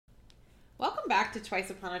back to Twice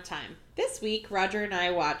Upon a Time. This week, Roger and I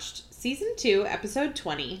watched Season 2, Episode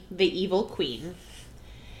 20, The Evil Queen.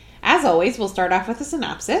 As always, we'll start off with a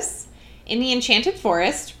synopsis. In the Enchanted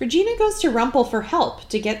Forest, Regina goes to Rumple for help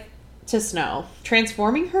to get to Snow,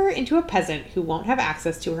 transforming her into a peasant who won't have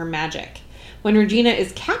access to her magic. When Regina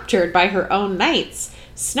is captured by her own knights,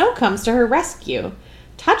 Snow comes to her rescue.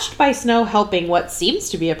 Touched by Snow helping what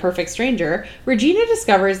seems to be a perfect stranger, Regina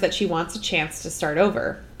discovers that she wants a chance to start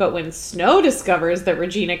over. But when Snow discovers that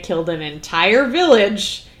Regina killed an entire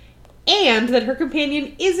village, and that her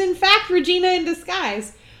companion is in fact Regina in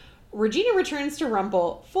disguise, Regina returns to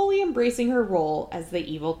Rumple, fully embracing her role as the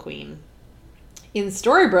evil queen. In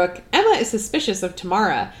Storybrooke, Emma is suspicious of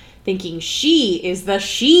Tamara, thinking she is the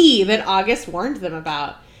she that August warned them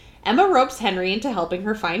about. Emma ropes Henry into helping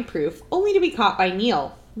her find proof, only to be caught by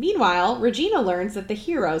Neil. Meanwhile, Regina learns that the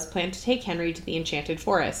heroes plan to take Henry to the Enchanted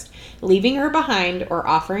Forest, leaving her behind or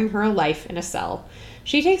offering her a life in a cell.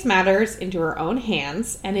 She takes matters into her own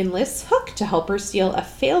hands and enlists Hook to help her steal a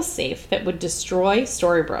failsafe that would destroy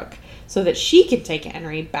Storybrooke, so that she can take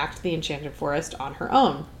Henry back to the Enchanted Forest on her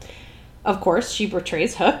own. Of course, she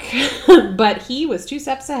betrays Hook, but he was 2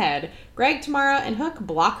 steps ahead. Greg, Tamara, and Hook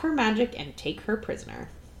block her magic and take her prisoner.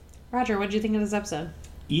 Roger, what did you think of this episode?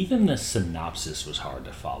 Even the synopsis was hard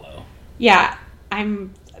to follow. Yeah,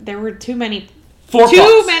 there were too many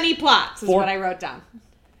plots is what I wrote down.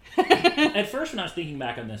 At first, when I was thinking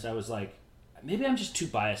back on this, I was like, maybe I'm just too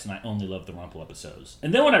biased and I only love the Rumple episodes.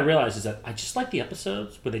 And then what I realized is that I just like the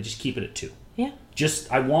episodes where they just keep it at 2. Yeah.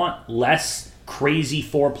 I want less crazy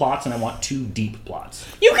 4 plots and I want 2 deep plots.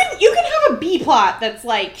 You can have a B plot that's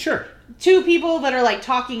like... Sure. 2 people that are like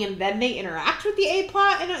talking and then they interact with the A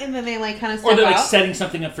plot and then they like kind of step out. Or they're like setting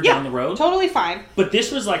something up for down the road. Totally fine. But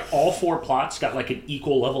this was like all 4 plots got like an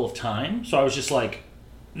equal level of time. So I was just like,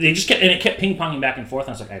 it kept ping-ponging back and forth. And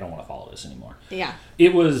I was like, I don't want to follow this anymore. Yeah.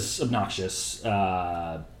 It was obnoxious.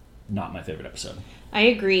 Not my favorite episode. I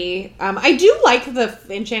agree. I do like the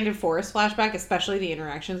Enchanted Forest flashback, especially the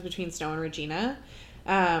interactions between Snow and Regina.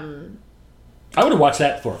 I would have watched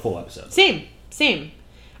that for a full episode. Same.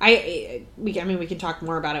 We can talk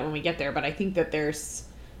more about it when we get there, but I think that there's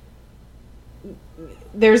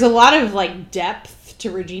a lot of like depth to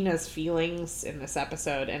Regina's feelings in this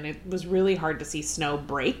episode, and it was really hard to see Snow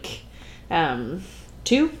break.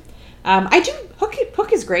 Too.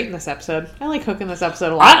 Hook is great in this episode. I like Hook in this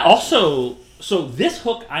episode a lot. So this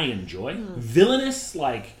Hook I enjoy. Villainous,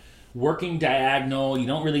 like working diagonal. You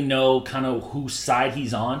don't really know kind of whose side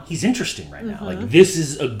he's on. He's interesting right now. Mm-hmm. Like this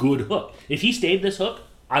is a good Hook. If he stayed this Hook,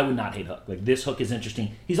 I would not hate Hook. Like this Hook is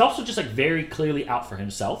interesting. He's also just like very clearly out for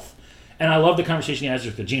himself. And I love the conversation he has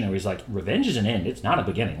with Regina where he's like, revenge is an end. It's not a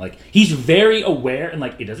beginning. Like he's very aware and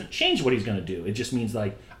like it doesn't change what he's going to do. It just means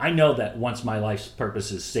like, I know that once my life's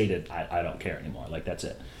purpose is stated, I don't care anymore. Like that's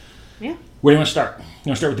it. Yeah. Where do you want to start? You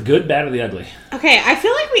want to start with the good, bad, or the ugly? Okay, I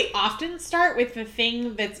feel like we often start with the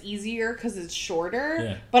thing that's easier because it's shorter.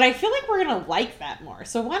 Yeah. But I feel like we're going to like that more.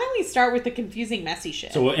 So why don't we start with the confusing, messy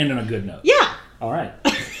shit? So we'll end on a good note. Yeah. All right.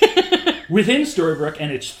 Within Storybrooke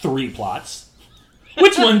and its 3 plots,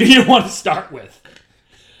 which one do you want to start with?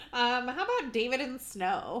 How about David and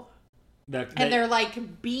Snow? And they're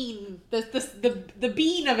like bean, the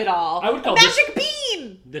bean of it all. I would call magic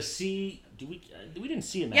bean. The sea. We didn't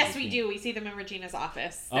see a magic Yes, we bean. do. We see them in Regina's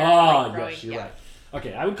office. They're Yes, you're right.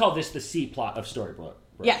 Okay, I would call this the C plot of Storybrooke.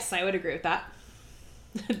 Right? Yes, I would agree with that.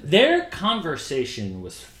 Their conversation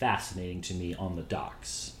was fascinating to me on the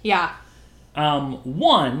docks. Yeah.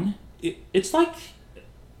 One, it's like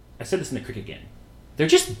I said this in the cricket game. They're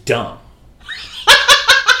just dumb.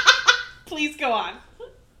 Please go on.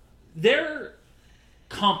 Their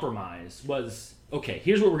compromise was, okay,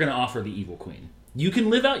 here's what we're going to offer the evil queen. You can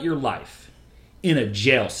live out your life in a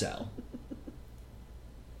jail cell.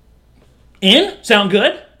 In? Sound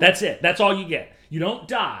good? That's it. That's all you get. You don't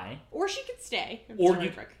die. Or she could stay.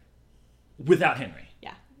 Without Henry.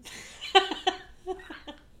 Yeah.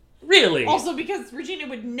 Really? Also because Regina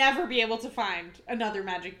would never be able to find another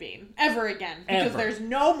magic bean. Ever again. Because there's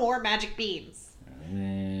no more magic beans.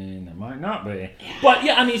 There might not be. Yeah. But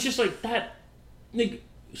yeah, I mean, it's just like that. Like,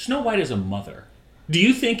 Snow White is a mother. Do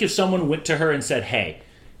you think if someone went to her and said, hey,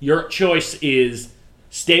 your choice is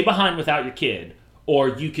stay behind without your kid, or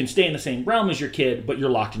you can stay in the same realm as your kid, but you're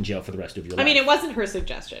locked in jail for the rest of your life? I mean, it wasn't her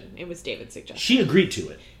suggestion. It was David's suggestion. She agreed to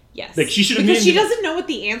it. Yes. Like, she should have because she doesn't know what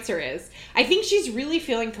the answer is. I think she's really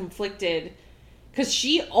feeling conflicted because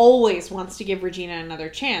she always wants to give Regina another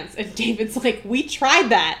chance. And David's like, we tried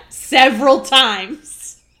that several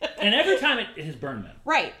times. And every time it has burned them.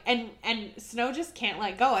 Right. And Snow just can't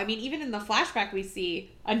let go. I mean, even in the flashback, we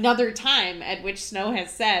see another time at which Snow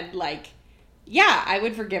has said, like, yeah, I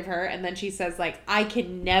would forgive her. And then she says, like, I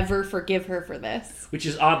can never forgive her for this. Which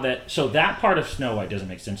is odd so that part of Snow White doesn't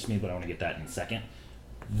make sense to me, but I want to get that in a second.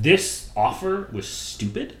 This offer was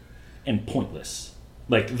stupid and pointless.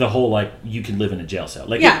 Like, the whole, like, you can live in a jail cell.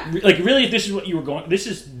 Like, really, if this is what you were going... This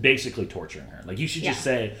is basically torturing her. Like, you should just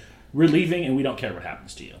say, we're leaving and we don't care what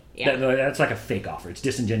happens to you. Yeah. That's like a fake offer. It's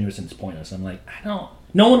disingenuous and it's pointless. I'm like, no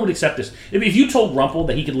one would accept this. If you told Rumple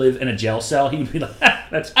that he could live in a jail cell, he would be like,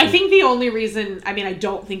 that's cool. I think the only reason... I mean, I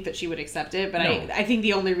don't think that she would accept it, but no. I think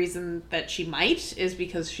the only reason that she might is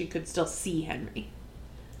because she could still see Henry.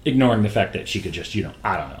 Ignoring the fact that she could just,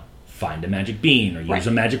 I don't know, find a magic bean or use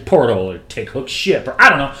a magic portal or take Hook's ship or I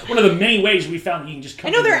don't know. One of the many ways we found that you can just come.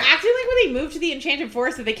 I know they're acting like when they move to the Enchanted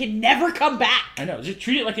Forest that they can never come back. I know. Just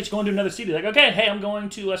treat it like it's going to another city. Like, okay, hey, I'm going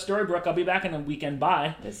to Storybrooke. I'll be back in a weekend.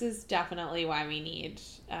 Bye. This is definitely why we need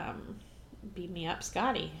Beat Me Up,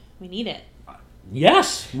 Scotty. We need it.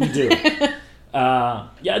 Yes, we do. They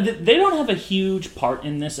don't have a huge part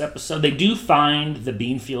in this episode. They do find the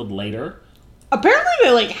beanfield later. Apparently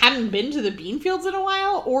they, like, hadn't been to the beanfields in a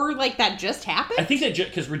while, or, like, that just happened? I think that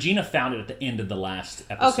because Regina found it at the end of the last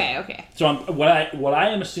episode. Okay. So what I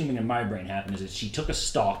am assuming in my brain happened is that she took a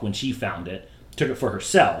stalk when she found it, took it for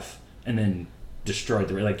herself, and then destroyed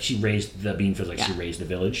she raised the beanfields like she raised the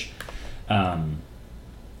village. And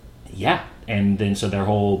then so their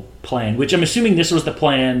whole plan, which I'm assuming this was the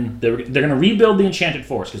plan, they're going to rebuild the Enchanted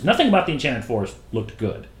Forest, because nothing about the Enchanted Forest looked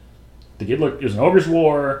good. It was an ogre's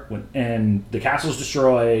war, and the castle's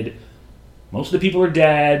destroyed. Most of the people are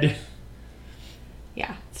dead.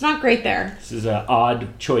 Yeah, it's not great there. This is an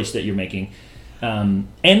odd choice that you're making. And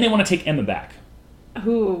they want to take Emma back.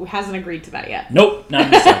 Who hasn't agreed to that yet? Nope, not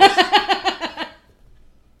in this episode.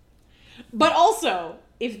 But also,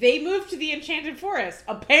 if they moved to the Enchanted Forest,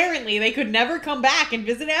 apparently they could never come back and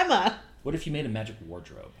visit Emma. What if you made a magic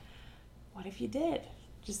wardrobe? What if you did?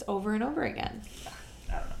 Just over and over again.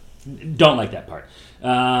 I don't know. Don't like that part.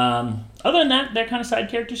 Other than that, they're kind of side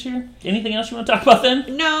characters here. Anything else you want to talk about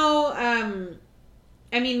then? No.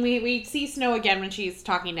 I mean, we see Snow again when she's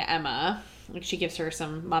talking to Emma. Like, she gives her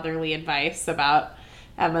some motherly advice about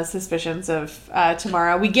Emma's suspicions of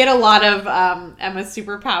tomorrow. We get a lot of Emma's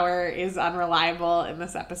superpower is unreliable in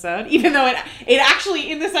this episode, even though it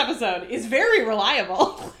actually in this episode is very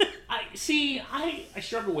reliable. I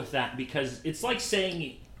struggle with that because it's like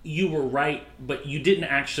saying you were right, but you didn't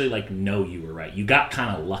actually know you were right. You got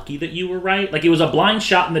kind of lucky that you were right. Like, it was a blind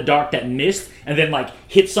shot in the dark that missed and then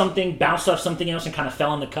hit something, bounced off something else and kind of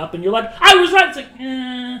fell in the cup and you're like, I was right. It's like,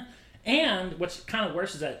 eh. And what's kind of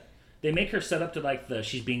worse is that they make her set up to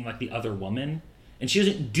she's being the other woman, and she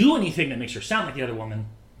doesn't do anything that makes her sound like the other woman,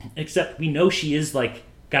 except we know she is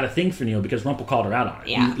got a thing for Neil because Rumple called her out on it.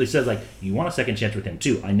 Yeah. He says you want a second chance with him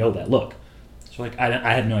too. I know that look. So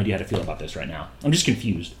I have no idea how to feel about this right now. I'm just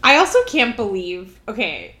confused. I also can't believe.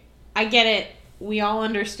 Okay, I get it. We all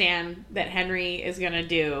understand that Henry is gonna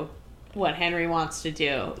do what Henry wants to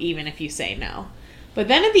do, even if you say no. But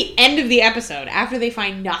then at the end of the episode, after they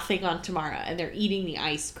find nothing on Tamara and they're eating the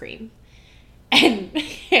ice cream, and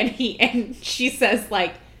she says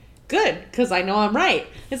good, because I know I'm right.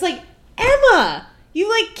 It's like, Emma, you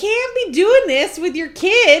can't be doing this with your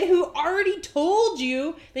kid who already told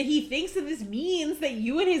you that he thinks that this means that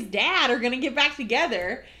you and his dad are gonna get back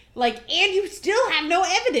together. And you still have no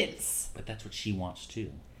evidence. But that's what she wants too.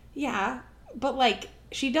 Yeah, but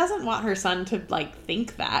she doesn't want her son to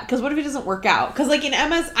think that, because what if it doesn't work out? Because in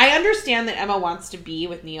Emma's, I understand that Emma wants to be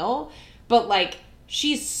with Neil, but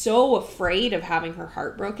she's so afraid of having her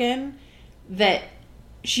heart broken that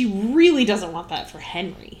she really doesn't want that for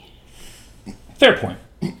Henry. Fair point.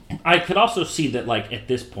 I could also see that at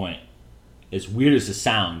this point, as weird as it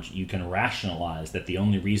sounds, you can rationalize that the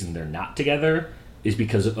only reason they're not together is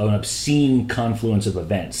because of an obscene confluence of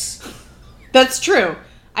events. That's true.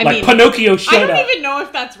 I mean, Pinocchio showed up. I don't even know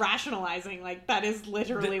if that's rationalizing. That is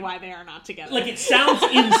literally why they are not together. It sounds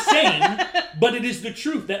insane, but it is the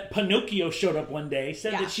truth that Pinocchio showed up one day,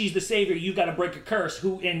 said that she's the savior, you got to break a curse,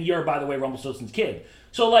 and you're, by the way, Rumpelstiltskin's kid.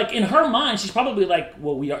 So, in her mind, she's probably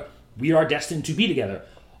well, we are destined to be together.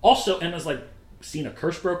 Also, Emma's, seen a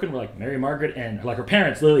curse broken where, Mary Margaret and, her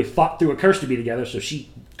parents literally fought through a curse to be together, so she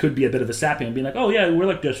could be a bit of a sapien and being oh, yeah,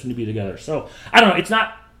 we're, destined to be together. So, I don't know, it's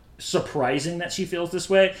not surprising that she feels this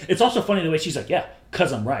way. It's also funny the way she's yeah,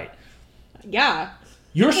 because I'm right. Yeah.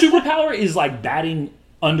 Your superpower is batting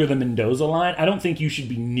under the Mendoza line. I don't think you should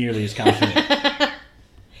be nearly as confident.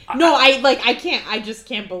 No, I can't. I just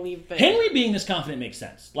can't believe that. Henry being this confident makes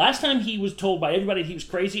sense. Last time he was told by everybody he was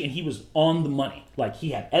crazy, and he was on the money.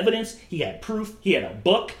 He had evidence, he had proof, he had a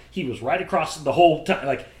book, he was right across the whole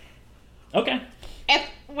time. Okay.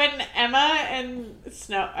 when Emma and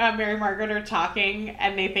Mary Margaret are talking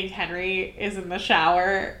and they think Henry is in the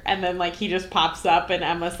shower and then like he just pops up and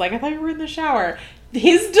Emma's like, I thought you were in the shower.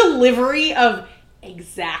 His delivery of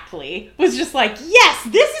exactly was just like, yes,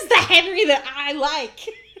 this is the Henry that I like.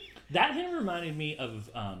 That Henry reminded me of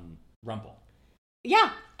Rumple.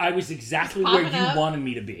 Yeah. I was exactly where you wanted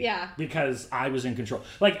me to be. Yeah. Because I was in control.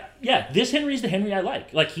 Like, yeah, this Henry's the Henry I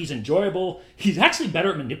like. Like, he's enjoyable. He's actually better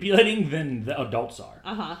at manipulating than the adults are.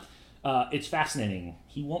 Uh-huh. It's fascinating.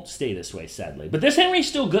 He won't stay this way, sadly. But this Henry's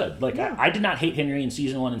still good. Like, yeah. I did not hate Henry in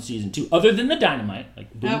season 1 and season 2, other than the dynamite.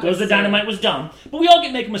 Like, boom goes the dynamite was dumb. But we all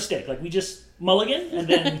make a mistake. Like, we just mulligan, and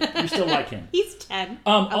then we still like him. He's 10.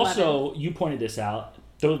 Also, you pointed this out.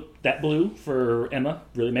 That blue for Emma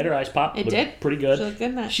really made her eyes pop. It did. Pretty good. She looked good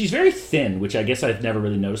in that. She's very thin, which I guess I've never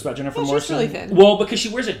really noticed about Jennifer Morrison. She's really thin. Well, because she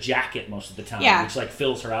wears a jacket most of the time, yeah. which like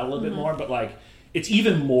fills her out a little bit more. But like, it's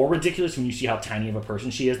even more ridiculous when you see how tiny of a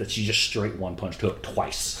person she is that she just straight one-punched Hook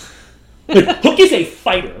twice. Like, Hook is a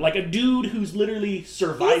fighter, like a dude who's literally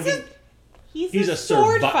surviving. He's a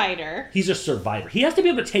sword fighter. He's a survivor. He has to be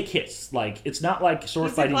able to take hits. Like, it's not like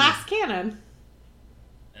sword fighting. He's a glass cannon.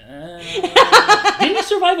 Didn't he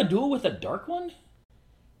survive a duel with a Dark One?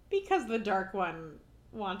 Because the Dark One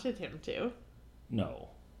wanted him to. No.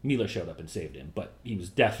 Mila showed up and saved him, but he was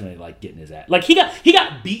definitely like getting his ass. Like he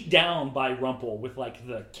got beat down by Rumple with like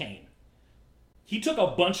the cane. He took a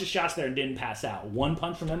bunch of shots there and didn't pass out. One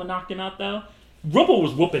punch from Emma knocked him out though. Rumple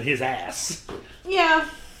was whooping his ass. Yeah.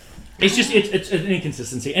 It's just it's an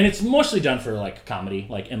inconsistency, and it's mostly done for like comedy.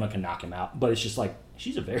 Like Emma can knock him out, but it's just like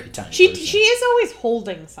she's a very tiny person. She is always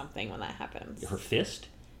holding something when that happens. Her fist?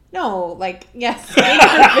 No, like yes.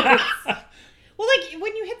 Her fist. Well, like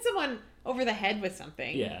when you hit someone over the head with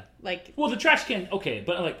something. Yeah. Like. Well, the trash can. Okay,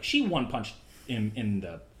 but like she one punched in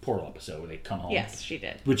the Portal episode where they come home. Yes, she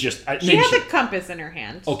did. Which just she had the compass in her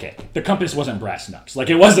hand. Okay, the compass wasn't brass knucks. Like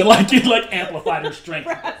it wasn't like it like amplified her strength.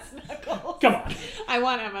 Brass knuckles. Come on. I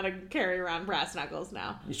want Emma to carry around brass knuckles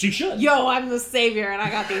now. She should. Yo, I'm the savior, and I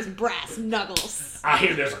got these brass knuckles. I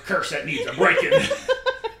hear there's a curse that needs a breaking.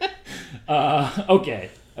 Okay,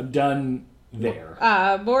 I'm done there.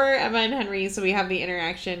 More Emma and Henry. So we have the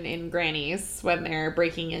interaction in Granny's when they're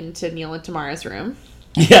breaking into Neil and Tamara's room.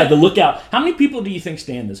 Yeah, the lookout. How many people do you think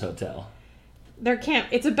stay in this hotel? There can't.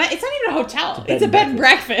 It's not even a hotel. It's a bed and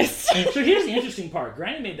breakfast. So here's the interesting part.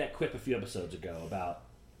 Granny made that quip a few episodes ago about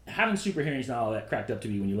having super hearing's not all that cracked up to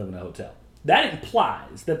be when you live in a hotel. That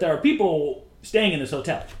implies that there are people staying in this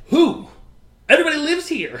hotel. Who? Everybody lives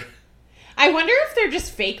here. I wonder if they're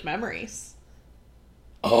just fake memories.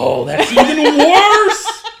 Oh, that's even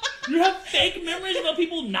worse. You have fake memories about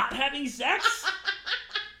people not having sex?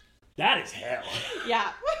 That is hell.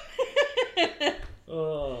 Yeah.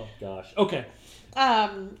 Oh, gosh. Okay.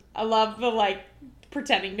 I love the, like,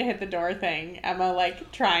 pretending to hit the door thing. Emma,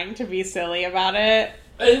 like, trying to be silly about it.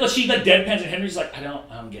 And she, like, deadpans, and Henry's like, I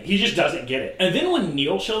don't get it. He just doesn't get it. And then when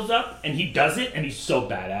Neil shows up, and he does it, and he's so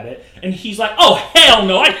bad at it, and he's like, oh, hell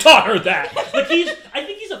no, I taught her that. Like, I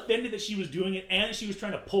think he's offended that she was doing it, and she was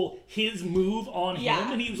trying to pull his move on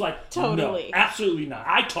him, and he was like, totally. No, absolutely not.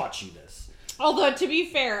 I taught you this. Although, to be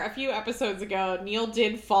fair, a few episodes ago, Neil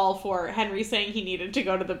did fall for Henry saying he needed to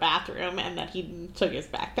go to the bathroom and that he took his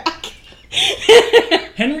backpack.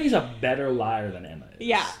 Henry's a better liar than Emma is.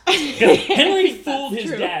 Yeah. Henry fooled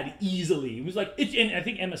his dad easily. He was like, and I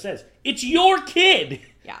think Emma says, it's your kid.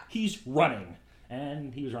 Yeah. He's running.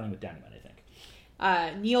 And he was running with dynamite, I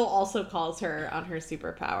think. Neil also calls her on her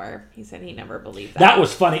superpower. He said he never believed that. That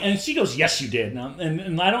was funny. And she goes, yes, you did.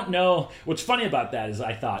 And I don't know. What's funny about that is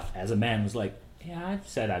I thought, as a man, was like, yeah, I've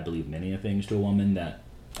said I believe many things to a woman that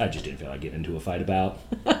I just didn't feel like getting into a fight about.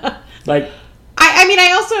 Like... I mean,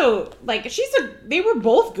 I also, like, they were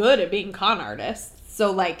both good at being con artists.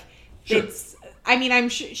 So, like, sure. I'm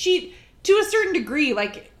sure to a certain degree,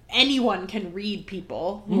 like, anyone can read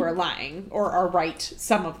people who are lying or are right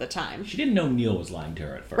some of the time. She didn't know Neil was lying to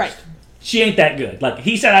her at first. Right. She ain't that good. Like,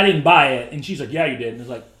 he said, I didn't buy it. And she's like, yeah, you did. And it's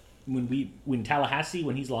like, when Tallahassee,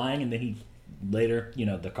 when he's lying, and then he later,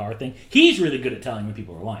 the car thing, he's really good at telling when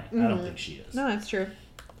people are lying. I don't think she is. No, that's true.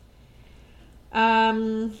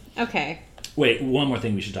 Okay. Wait, one more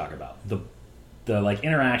thing we should talk about. The like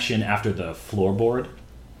interaction after the floorboard.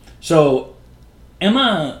 So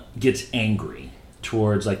Emma gets angry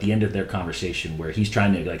towards like the end of their conversation where he's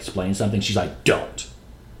trying to like explain something. She's like, don't.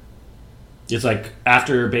 It's like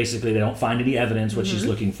after basically they don't find any evidence what she's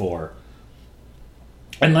looking for.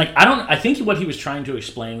 And like I think what he was trying to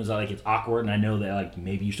explain was like it's awkward and I know that like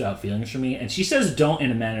maybe you still have feelings for me. And she says don't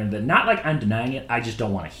in a manner that not like I'm denying it, I just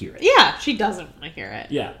don't want to hear it. Yeah, she doesn't want to hear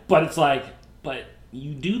it. Yeah. But it's like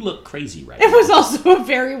you do look crazy right It now. was also a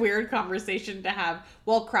very weird conversation to have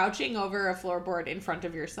while crouching over a floorboard in front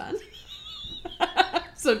of your son.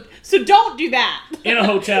 So don't do that. In a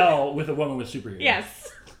hotel with a woman with superheroes. Yes.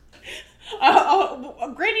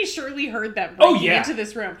 Granny surely heard them breaking into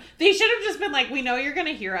this room. They should have just been like, we know you're going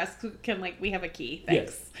to hear us. We have a key.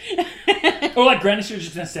 Thanks. Yes. Or like Granny should have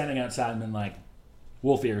just been standing outside and been like,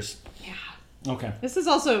 wolf ears. Yeah. Okay. This is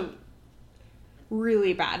also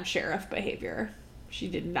really bad sheriff behavior. She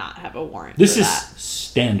did not have a warrant This for is that.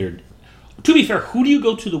 standard. To be fair, who do you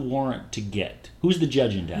go to the warrant to get? Who's the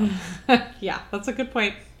judge in town? Yeah, that's a good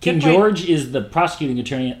point. King George is the prosecuting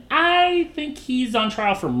attorney. And I think he's on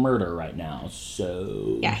trial for murder right now,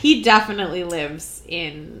 so... Yeah, he definitely lives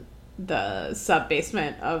in the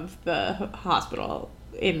sub-basement of the hospital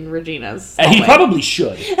in Regina's And he probably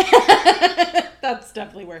should. That's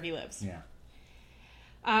definitely where he lives. Yeah.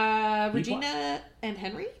 Regina and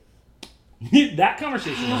Henry? That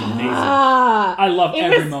conversation was amazing. I love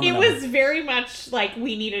every moment of it. It was very much like,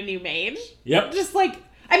 we need a new maid. Yep. Just like,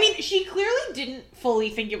 I mean, she clearly didn't fully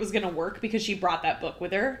think it was going to work because she brought that book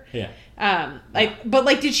with her. Yeah.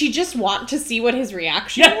 But did she just want to see what his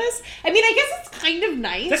reaction was? I mean, I guess it's kind of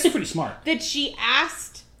nice. That's pretty smart. That she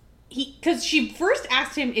asked, because she first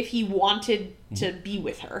asked him if he wanted to be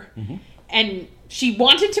with her. Mm-hmm. And she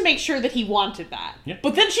wanted to make sure that he wanted that. Yep.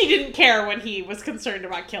 But then she didn't care when he was concerned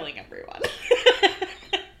about killing everyone.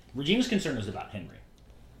 Regina's concern was about Henry,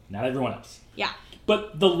 not everyone else. Yeah.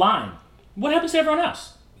 But the line, what happens to everyone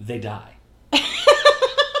else? They die.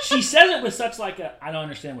 She says it with such like a, I don't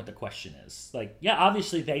understand what the question is. Like, yeah,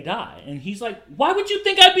 obviously they die. And he's like, why would you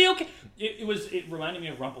think I'd be okay? It reminded me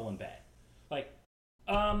of Rumple and Bay. Like,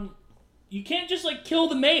 you can't just like kill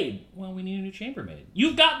the maid. Well, we need a new chambermaid.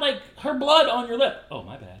 You've got like her blood on your lip. Oh,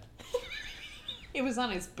 my bad. It was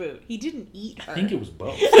on his boot. He didn't eat her. I think it was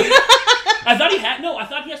both. I thought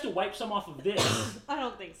he has to wipe some off of this. I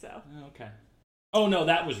don't think so. Okay. Oh no,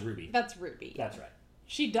 that was Ruby. That's Ruby. That's right.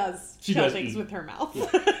 She does things with her mouth.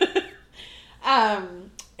 Yeah.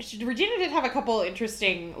 Regina did have a couple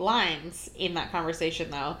interesting lines in that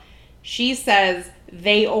conversation, though. She says,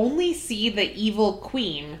 they only see the evil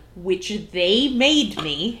queen, which they made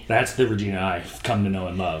me. That's the Regina I've come to know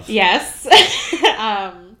and love. Yes.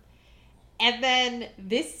 And then,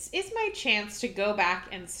 this is my chance to go back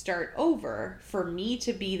and start over for me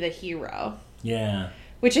to be the hero. Yeah.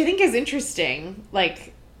 Which I think is interesting.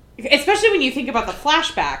 Like, especially when you think about the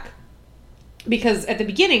flashback. Because at the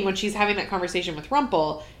beginning, when she's having that conversation with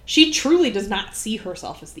Rumple, she truly does not see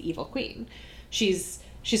herself as the evil queen. She's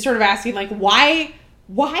sort of asking, like, why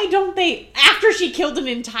don't they, after she killed an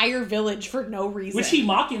entire village for no reason. Which he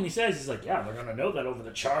mockingly says, he's like, yeah, they're going to know that over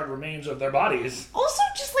the charred remains of their bodies. Also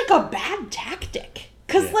just, like, a bad tactic.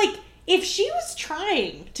 Because, like, if she was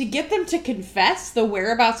trying to get them to confess the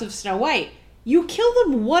whereabouts of Snow White, you kill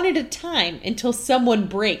them one at a time until someone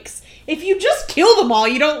breaks. If you just kill them all,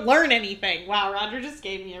 you don't learn anything. Wow, Roger just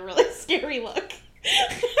gave me a really scary look.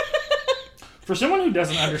 For someone who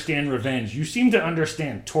doesn't understand revenge, you seem to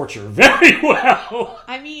understand torture very well.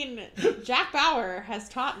 I mean, Jack Bauer has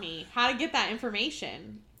taught me how to get that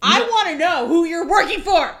information. I want to know who you're working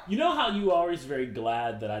for. You know how you are always very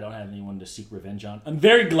glad that I don't have anyone to seek revenge on? I'm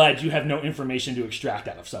very glad you have no information to extract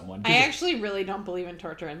out of someone. I actually really don't believe in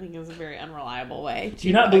torture. I think it's a very unreliable way to Do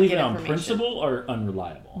you not believe get it on information. principle or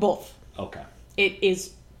unreliable? Both. Okay. It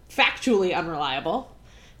is factually unreliable.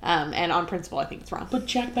 And on principle, I think it's wrong. But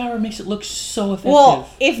Jack Bauer makes it look so effective. Well,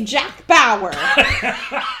 if Jack Bauer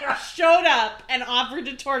showed up and offered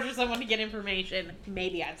to torture someone to get information,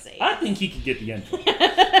 maybe I'd say I think he could get the info.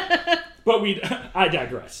 But I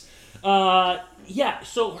digress. Yeah,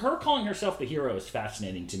 so her calling herself the hero is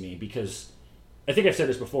fascinating to me because I think I've said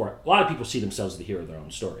this before. A lot of people see themselves as the hero of their own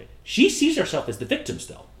story. She sees herself as the victim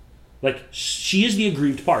still. Like, she is the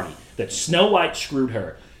aggrieved party. That Snow White screwed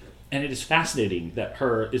her. And it is fascinating that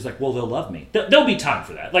her is like, well, they'll love me. There'll be time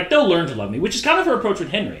for that. Like, they'll learn to love me, which is kind of her approach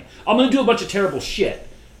with Henry. I'm going to do a bunch of terrible shit,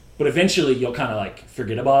 but eventually you'll kind of, like,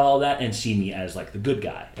 forget about all that and see me as, like, the good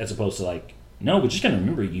guy, as opposed to, like, no, we're just going to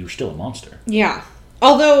remember you're still a monster. Yeah.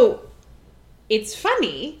 Although, it's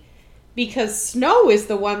funny, because Snow is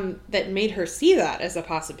the one that made her see that as a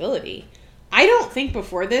possibility. I don't think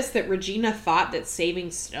before this that Regina thought that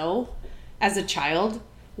saving Snow as a child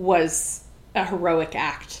was a heroic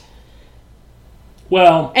act.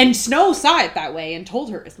 Well... And Snow saw it that way and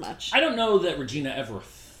told her as much. I don't know that Regina ever...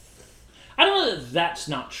 I don't know that that's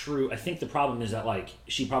not true. I think the problem is that, like,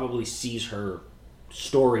 she probably sees her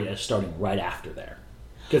story as starting right after there.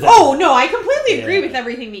 Oh, no, I completely agree with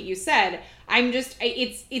everything that you said. I'm just,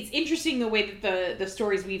 it's interesting the way that the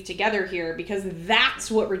stories weave together here, because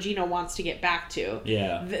that's what Regina wants to get back to.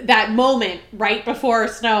 Yeah. That moment right before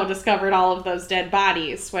Snow discovered all of those dead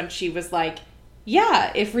bodies, when she was like,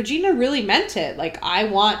 yeah, if Regina really meant it, like, I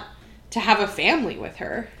want to have a family with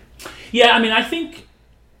her. Yeah, I mean, I think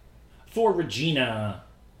for Regina,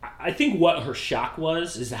 I think what her shock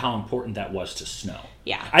was is how important that was to Snow.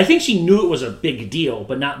 Yeah. I think she knew it was a big deal,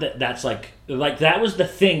 but not that that's like that was the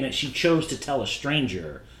thing that she chose to tell a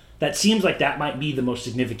stranger. That seems like that might be the most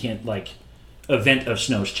significant, like, event of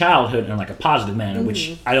Snow's childhood in, like, a positive manner,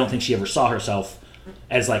 which I don't think she ever saw herself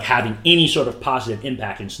as, like, having any sort of positive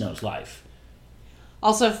impact in Snow's life.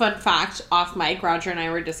 Also, fun fact, off mic, Roger and I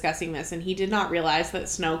were discussing this, and he did not realize that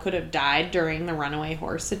Snow could have died during the runaway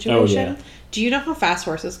horse situation. Oh, yeah. Do you know how fast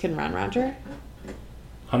horses can run, Roger?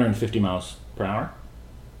 150 miles per hour?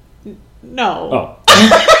 No. Oh.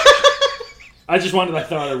 I just wanted to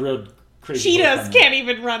throw out a real crazy... Cheetahs can't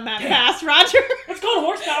even run that fast, Roger. It's called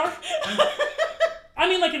horsepower. I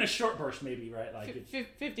mean, like, in a short burst, maybe, right? Like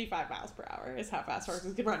 55 miles per hour is how fast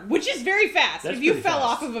horses can run, which is very fast. That's if you pretty fell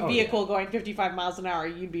fast. off of a vehicle going 55 miles an hour,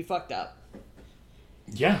 you'd be fucked up.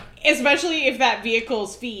 Yeah. Especially if that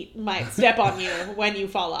vehicle's feet might step on you when you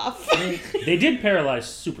fall off. I mean, they did paralyze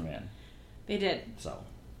Superman. They did. So.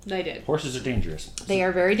 They did. Horses are dangerous. They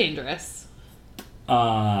are very dangerous.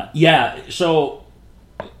 Yeah, so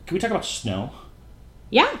can we talk about Snow?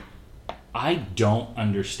 Yeah. I don't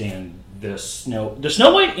understand the Snow. The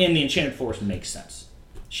Snow White in the Enchanted Forest makes sense.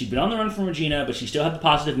 She'd been on the run from Regina, but she still had the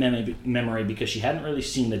positive memory because she hadn't really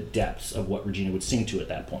seen the depths of what Regina would sing to at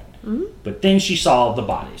that point. Mm-hmm. But then she saw the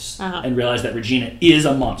bodies and realized that Regina is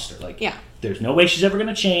a monster. Like, there's no way she's ever going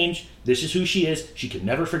to change. This is who she is. She can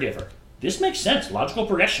never forgive her. This makes sense. Logical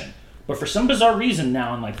progression. But for some bizarre reason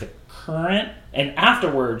now in, like, the current and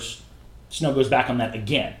afterwards, Snow goes back on that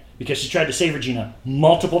again because she tried to save Regina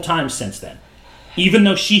multiple times since then. Even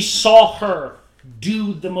though she saw her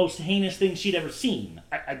do the most heinous thing she'd ever seen.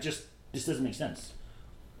 This doesn't make sense.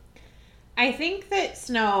 I think that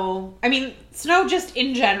Snow just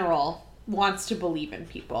in general wants to believe in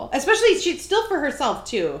people. Especially, she's still for herself,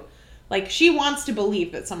 too. Like, she wants to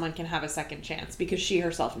believe that someone can have a second chance because she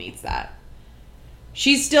herself needs that.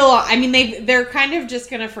 She's still, they're kind of just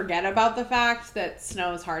going to forget about the fact that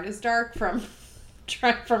Snow's heart is dark from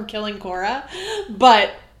killing Cora.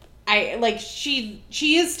 But she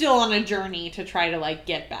is still on a journey to try to, like,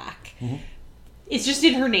 get back. Mm-hmm. It's just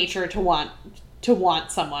in her nature to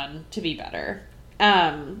want someone to be better.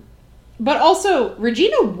 But also,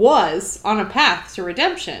 Regina was on a path to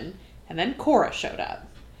redemption, and then Cora showed up.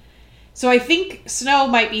 So I think Snow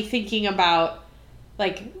might be thinking about,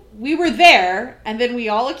 like, we were there, and then we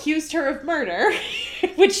all accused her of murder,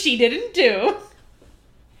 which she didn't do.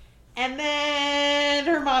 And then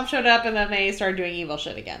her mom showed up, and then they started doing evil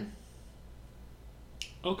shit again.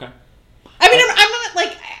 Okay. I mean, I'm not,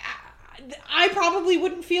 like, I probably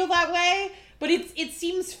wouldn't feel that way, but it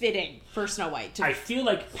seems fitting for Snow White. I feel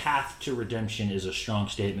like path to redemption is a strong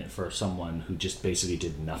statement for someone who just basically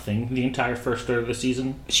did nothing the entire first third of the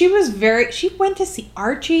season. She went to see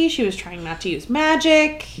Archie. She was trying not to use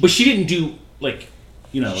magic. But she didn't do, like,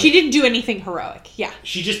 she didn't do anything heroic. Yeah.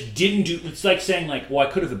 She just didn't do... It's like saying, like, well,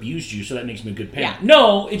 I could have abused you, so that makes me a good parent. Yeah.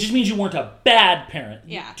 No, it just means you weren't a bad parent.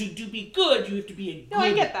 Yeah. To be good, you have to be a good... No,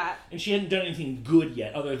 I get that. And she hadn't done anything good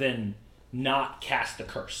yet, other than not cast the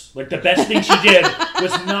curse. Like, the best thing she did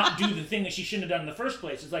was not do the thing that she shouldn't have done in the first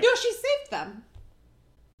place. It's like... No, she saved them.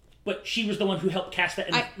 But she was the one who helped cast that.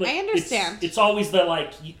 And I understand. It's always the,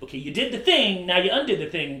 like, okay, you did the thing, now you undid the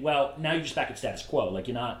thing. Well, now you're just back at status quo. Like,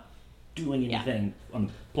 you're not doing anything on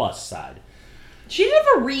the plus side. She didn't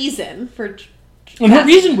have a reason for... And her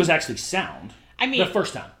reason was actually sound. I mean... The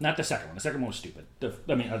first time, not the second one. The second one was stupid. Other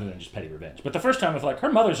than just petty revenge. But the first time, was like,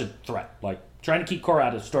 her mother's a threat. Like, trying to keep Cora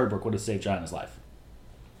out of Storybrooke would have saved China's life.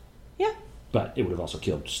 Yeah. But it would have also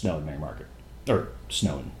killed Snow and Mary Margaret. Or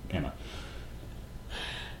Snow and Emma.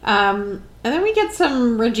 And then we get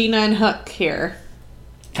some Regina and Hook here.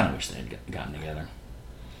 Kind of wish they had gotten together.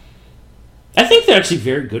 I think they're actually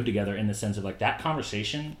very good together in the sense of, like, that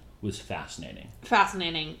conversation was fascinating.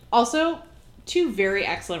 Fascinating. Also, two very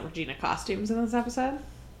excellent Regina costumes in this episode.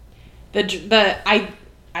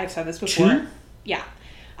 I've said this before. Two? Yeah.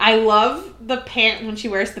 I love the pant when she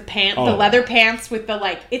wears the the leather pants with the,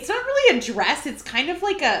 like, it's not really a dress, it's kind of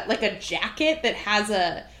like a jacket that has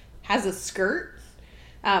a skirt.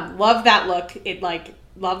 Love that look.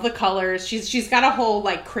 Love the colors. She's got a whole,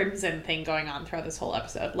 like, crimson thing going on throughout this whole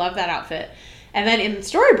episode. Love that outfit. And then in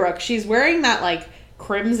Storybrooke, she's wearing that, like,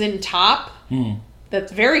 crimson top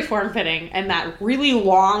that's very form-fitting, and that really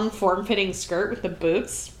long form-fitting skirt with the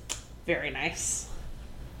boots, very nice.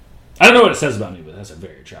 I don't know what it says about me, but that's a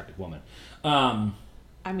very attractive woman.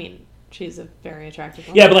 I mean, she's a very attractive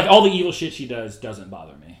woman. Yeah, but like all the evil shit she does doesn't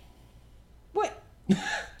bother me. What?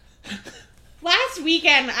 Last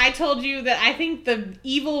weekend, I told you that I think the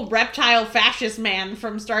evil reptile fascist man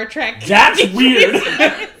from Star Trek... That's weird.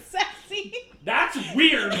 Sexy. That's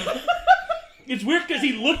weird. It's weird because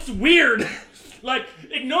he looks weird. Like,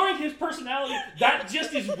 ignoring his personality, that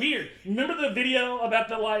just is weird. Remember the video about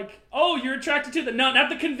the, like, oh, you're attracted to the... No, not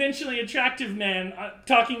the conventionally attractive man.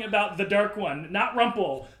 Talking about the dark one. Not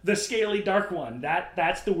Rumple. The scaly dark one.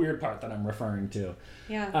 That's the weird part that I'm referring to.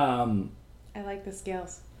 Yeah. I like the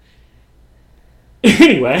scales.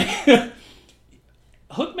 Anyway,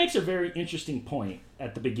 Hook makes a very interesting point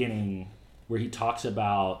at the beginning where he talks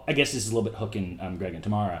about, I guess this is a little bit Hook and Greg and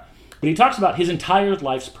Tamara, but he talks about his entire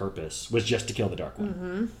life's purpose was just to kill the Dark One.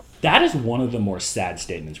 Mm-hmm. That is one of the more sad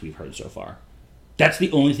statements we've heard so far. That's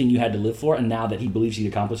the only thing you had to live for, and now that he believes he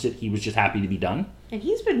accomplished it, he was just happy to be done. And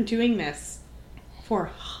he's been doing this for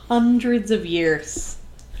hundreds of years.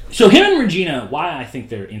 So him and Regina, why I think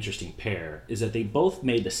they're an interesting pair, is that they both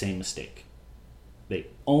made the same mistake. They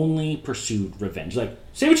only pursued revenge. Like,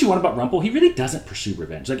 say what you want about Rumple, he really doesn't pursue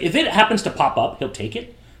revenge. Like, if it happens to pop up, he'll take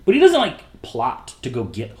it. But he doesn't, like, plot to go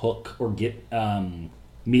get Hook or get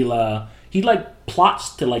Mila. He, like,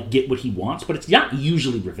 plots to, like, get what he wants, but it's not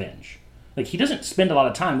usually revenge. Like, he doesn't spend a lot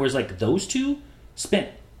of time, whereas, like, those two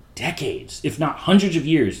spent decades, if not hundreds of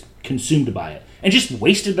years, consumed by it. And just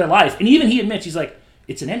wasted their life. And even he admits, he's like,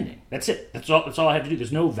 it's an ending. That's it. That's all I have to do.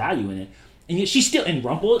 There's no value in it. And yet she's still... And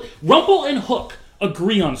Rumple and Hook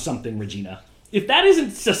agree on something, Regina. If that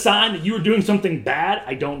isn't a sign that you are doing something bad,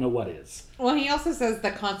 I don't know what is. Well, he also says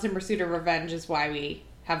the constant pursuit of revenge is why we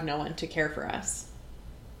have no one to care for us.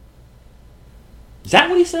 Is that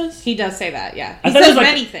what he says? He does say that, yeah. He says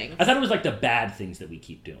many things. I thought it was like the bad things that we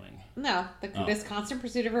keep doing. No, this constant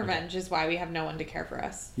pursuit of revenge is why we have no one to care for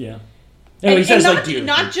us. Yeah. And he says,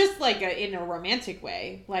 not just like in a romantic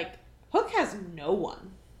way. Like, Hook has no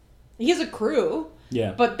one. He has a crew.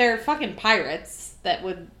 Yeah. But they're fucking pirates that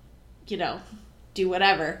would, do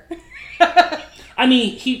whatever. I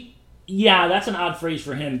mean, that's an odd phrase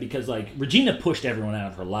for him because, like, Regina pushed everyone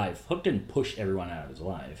out of her life. Hook didn't push everyone out of his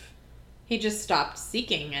life. He just stopped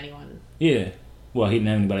seeking anyone. Yeah. Well, he didn't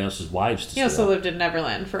have anybody else's wives to He also lived in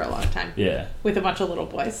Neverland for a long time. Yeah. With a bunch of little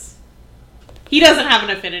boys. He doesn't have an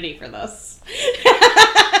affinity for this.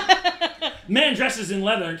 Man dresses in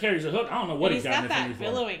leather and carries a hook. I don't know what he's got an affinity for. He's got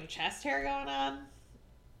that billowing chest hair going on.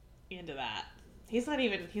 Into that. He's not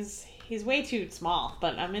even... He's way too small,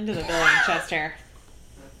 but I'm into the billowing chest hair.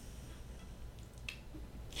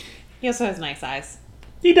 He also has nice eyes.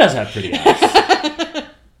 He does have pretty eyes.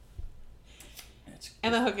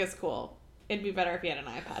 And the Hook is cool. It'd be better if he had an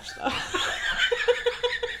eye patch, though.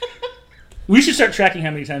 We should start tracking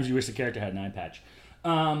how many times you wish the character had an eye patch.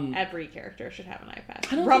 Every character should have an eye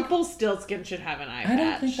patch. Rumpelstiltskin should have an eye patch. I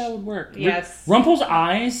don't think that would work. Yes. Rumple's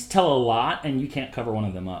eyes tell a lot, and you can't cover one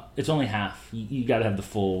of them up. It's only half. You got to have the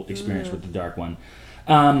full experience with the dark one.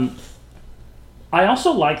 I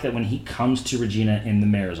also like that when he comes to Regina in the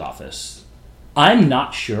mayor's office, I'm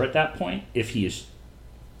not sure at that point if he is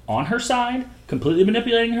on her side, completely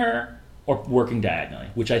manipulating her, or working diagonally,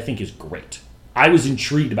 which I think is great. I was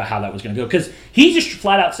intrigued about how that was going to go, because he just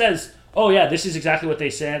flat out says, oh yeah, this is exactly what they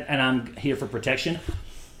said, and I'm here for protection.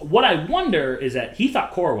 What I wonder is that he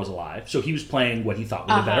thought Cora was alive, so he was playing what he thought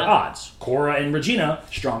were the better odds. Cora and Regina,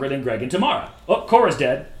 stronger than Greg and Tamara. Oh, Cora's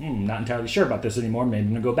dead. Not entirely sure about this anymore. Maybe I'm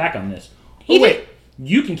going to go back on this. Wait,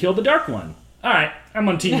 you can kill the Dark One. All right, I'm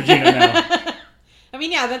on Team Regina now. I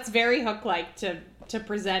mean, yeah, that's very Hook-like to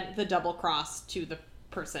present the double cross to the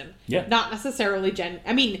person. Yeah. Not necessarily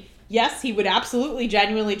I mean, yes, he would absolutely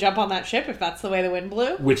genuinely jump on that ship if that's the way the wind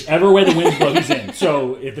blew. Whichever way the wind blows, he's in.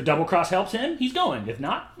 So if the double cross helps him, he's going. If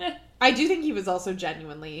not, I do think he was also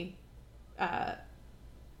genuinely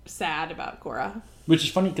sad about Cora. Which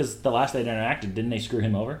is funny because the last they interacted, didn't they screw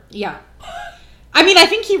him over? Yeah. I mean, I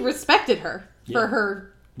think he respected her for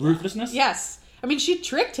her... ruthlessness? Yes. I mean, she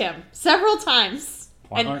tricked him several times.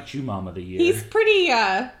 Why aren't you Mom of the Year? He's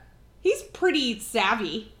pretty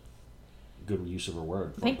savvy. Good use of a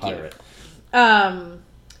word for Thank a pirate. You.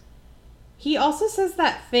 He also says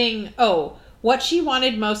that thing, what she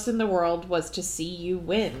wanted most in the world was to see you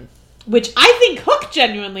win. Which I think Hook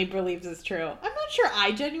genuinely believes is true. I'm not sure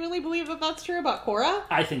I genuinely believe that that's true about Cora.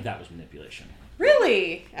 I think that was manipulation.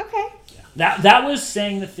 Really? Okay. Yeah. That was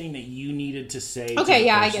saying the thing that you needed to say. Okay,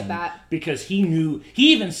 yeah, I get that. Because he knew,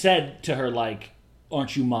 he even said to her, like,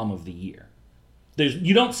 aren't you Mom of the Year?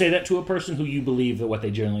 You don't say that to a person who you believe that what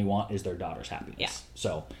they genuinely want is their daughter's happiness. Yeah.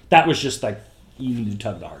 So that was just like, you need to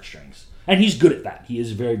tug the heartstrings. And he's good at that. He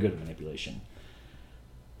is very good at manipulation.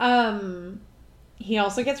 He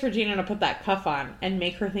also gets Regina to put that cuff on and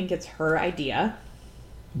make her think it's her idea.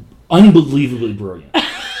 Unbelievably brilliant.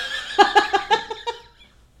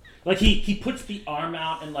 Like, he puts the arm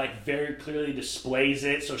out and, like, very clearly displays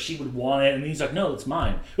it so she would want it. And he's like, no, it's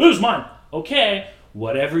mine. It was mine. Okay,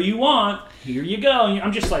 whatever you want. Here you go. And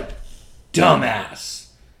I'm just like, dumbass.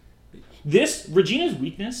 Regina's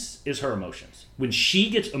weakness is her emotions. When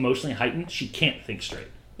she gets emotionally heightened, she can't think straight.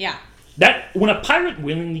 Yeah. When a pirate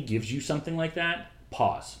willingly gives you something like that,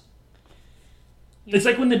 pause. It's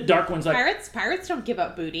like when the Dark One's like... Pirates don't give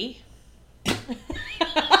up booty.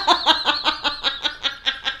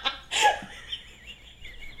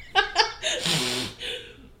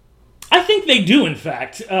 I think they do, in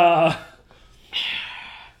fact.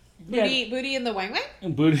 Booty in the wang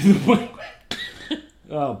wang? Booty in the wang wang.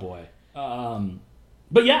 Oh, boy.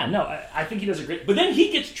 But yeah, no, I think he does a great... But then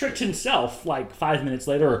he gets tricked himself, like, 5 minutes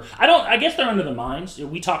later. I guess they're under the mines.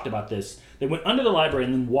 We talked about this. They went under the library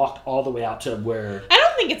and then walked all the way out to where... I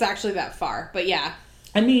don't think it's actually that far, but yeah.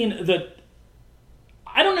 I mean,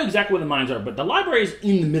 I don't know exactly where the mines are, but the library is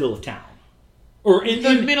in the middle of town. Or in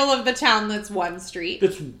the middle of the town that's one street.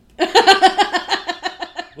 That's...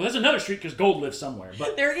 Well, there's another street because gold lives somewhere.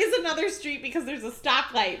 But there is another street because there's a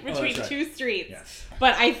stoplight between two streets. Yes.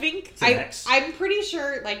 But I think I'm pretty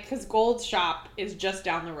sure, like, because Gold's shop is just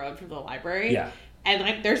down the road from the library. Yeah. And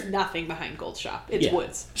like, there's nothing behind Gold's shop. It's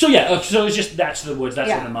woods. So yeah, so it's just that's the woods. That's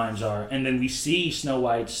where the mines are, and then we see Snow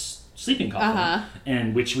White's sleeping coffin,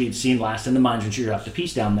 and which we had seen last in the mines when she dropped the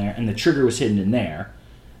piece down there, and the trigger was hidden in there.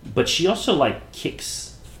 But she also like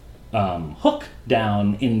kicks Hook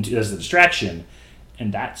down into as a distraction.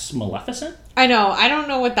 And that's Maleficent? I know. I don't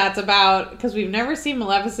know what that's about because we've never seen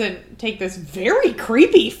Maleficent take this very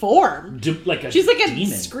creepy form. She's like a demon.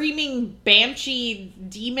 Screaming banshee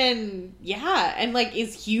demon. Yeah. And like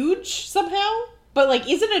is huge somehow, but like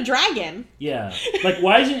isn't a dragon. Yeah. Like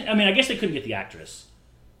why isn't... I mean, I guess they couldn't get the actress.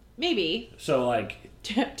 Maybe. So like...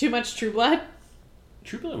 Too much True Blood?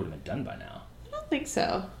 True Blood would have been done by now. I don't think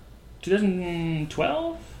so.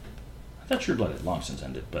 2012? I thought True Blood had long since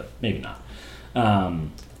ended, but maybe not.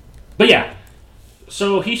 But yeah,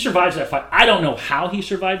 so he survives that fight. I don't know how he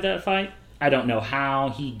survived that fight. I don't know how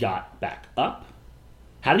he got back up.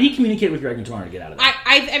 How did he communicate with Greg and Tamara to get out of there?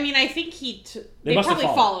 I mean, I think they probably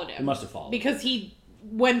followed him. They must have followed because he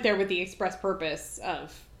went there with the express purpose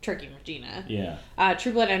of tricking Regina. Yeah.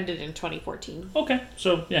 True Blood ended in 2014. Okay,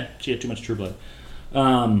 so yeah, she had too much True Blood.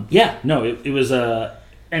 It was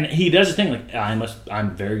and he does the thing like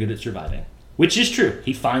I'm very good at surviving. Which is true.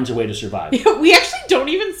 He finds a way to survive. We actually don't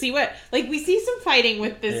even see we see some fighting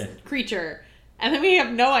with this creature, and then we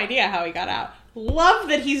have no idea how he got out. Love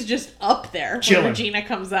that he's just up there when Regina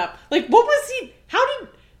comes up. Like, what was he... How did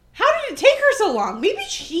it take her so long? Maybe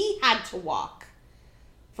she had to walk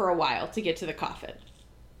for a while to get to the coffin.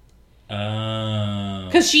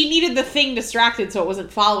 Because she needed the thing distracted so it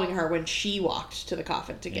wasn't following her when she walked to the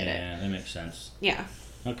coffin to get it. Yeah, that makes sense. Yeah.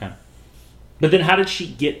 Okay. But then how did she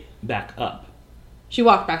get back up? She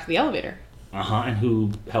walked back to the elevator. And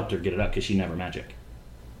who helped her get it up? Because she never magic.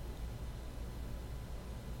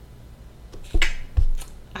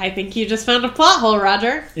 I think you just found a plot hole,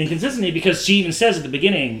 Roger. Inconsistency, because she even says at the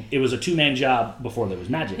beginning it was a two-man job before there was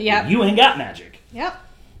magic. Yep. You ain't got magic. Yep.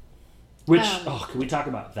 Which, can we talk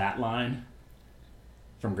about that line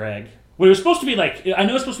from Greg? Well, it was supposed to be like, I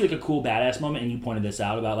know it's supposed to be like a cool badass moment, and you pointed this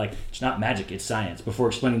out about like, it's not magic, it's science, before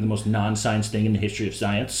explaining the most non-science thing in the history of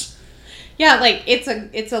science. Yeah, like, it's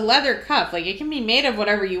a leather cuff. Like, it can be made of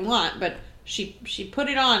whatever you want, but she put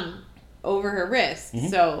it on over her wrist,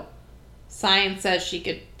 so science says she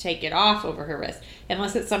could take it off over her wrist,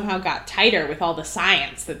 unless it somehow got tighter with all the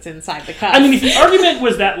science that's inside the cuff. I mean, if the argument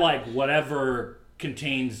was that, like, whatever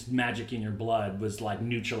contains magic in your blood was, like,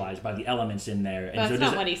 neutralized by the elements in there. And that's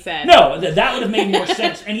not what he said. No, that would have made more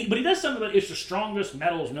sense. But he does something about it's the strongest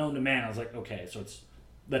metals known to man. I was like, okay, so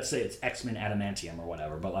let's say it's X-Men adamantium or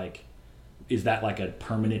whatever, but, like, is that like a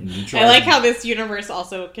permanent neutralizing? I like how this universe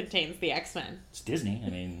also contains the X-Men. It's Disney. I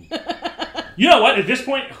mean, you know what? At this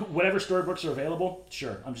point, whatever storybooks are available,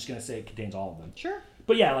 sure. I'm just going to say it contains all of them. Sure.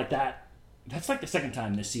 But yeah, like that. That's like the second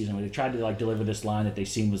time this season where they tried to like deliver this line that they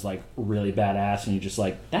seemed was like really badass, and you're just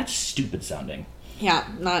like, that's stupid sounding. Yeah,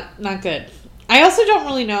 not good. I also don't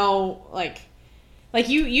really know like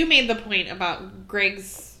you made the point about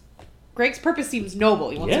Greg's purpose seems noble.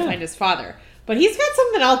 He wants to find his father. But he's got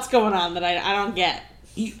something else going on that I don't get.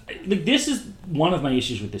 Like, this is one of my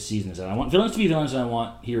issues with this season, is that I want villains to be villains and I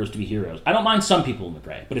want heroes to be heroes. I don't mind some people in the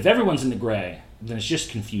gray, but if everyone's in the gray, then it's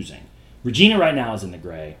just confusing. Regina right now is in the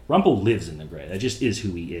gray. Rumple lives in the gray. That just is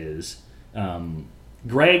who he is.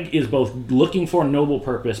 Greg is both looking for a noble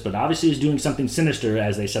purpose, but obviously is doing something sinister,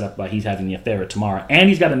 as they set up by he's having the affair with Tamara, and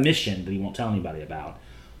he's got a mission that he won't tell anybody about.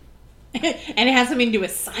 And it has something to do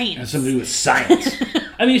with science. It has something to do with science.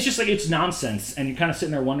 I mean, it's just like, it's nonsense, and you're kind of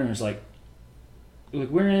sitting there wondering, it's like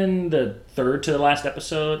we're in the third to the last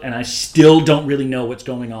episode, and I still don't really know what's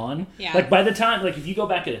going on. Yeah. Like, by the time, like, if you go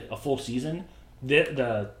back a full season,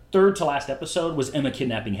 the third to last episode was Emma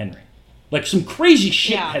kidnapping Henry. Like, some crazy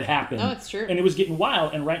shit had happened. Oh, it's true. And it was getting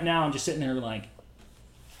wild, and right now I'm just sitting there like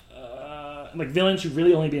villains who've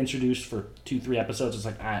really only been introduced for 2-3 episodes, it's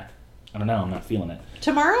like, I don't know, I'm not feeling it.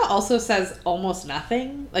 Tamara also says almost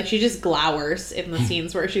nothing. Like, she just glowers in the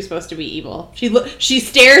scenes where she's supposed to be evil. She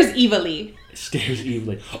stares evilly. Stares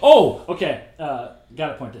evilly. Oh, okay.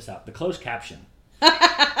 Gotta point this out. The closed caption.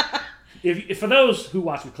 If for those who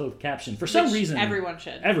watch with closed caption, for some reason... Everyone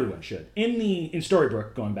should. Everyone should. In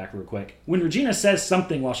Storybrooke, going back real quick, when Regina says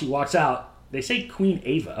something while she walks out, they say Queen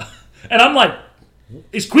Ava. And I'm like,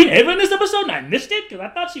 is Queen Ava in this episode and I missed it? Because I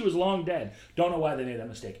thought she was long dead. Don't know why they made that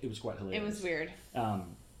mistake. It was quite hilarious. It was weird.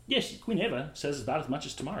 Yes, Queen Ava says about as much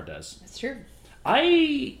as Tamara does. That's true.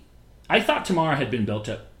 I thought Tamara had been built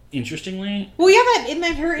up interestingly. Well,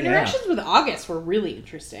 yeah, her interactions with August were really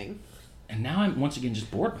interesting. And now I'm once again just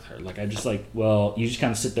bored with her. Like, I'm just like, well, you just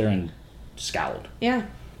kind of sit there and scowled. Yeah.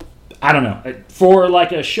 I don't know. For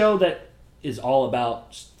like a show that is all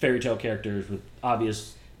about fairy tale characters with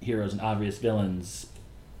obvious heroes and obvious villains,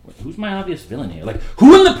 who's my obvious villain here? Like,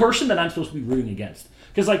 who is the person that I'm supposed to be rooting against?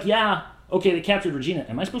 Because, like, yeah, okay, they captured Regina.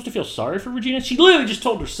 Am I supposed to feel sorry for Regina? She literally just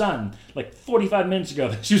told her son, like, 45 minutes ago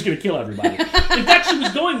that she was going to kill everybody. In fact, she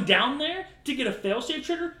was going down there to get a failsafe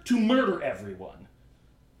trigger to murder everyone.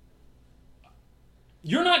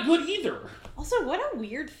 You're not good either. Also, what a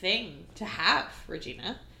weird thing to have,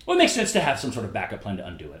 Regina. Well, it makes sense to have some sort of backup plan to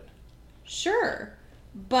undo it. Sure.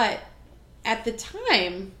 But at the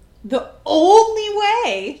time, the only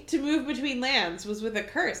way to move between lands was with a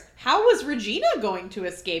curse. How was Regina going to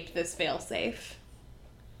escape this failsafe?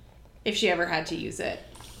 If she ever had to use it.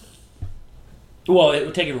 Well, it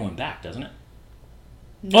would take everyone back, doesn't it?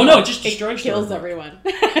 No, it just destroys It kills everyone.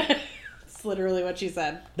 That's literally what she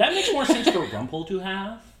said. That makes more sense for Rumple to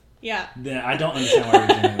have. Yeah. Then I don't understand why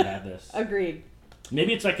Regina would have this. Agreed.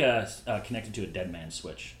 Maybe it's like connected to a dead man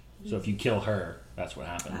switch. So if you kill her, that's what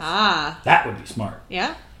happens. Ah. That would be smart.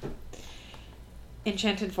 Yeah.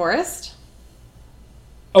 Enchanted Forest.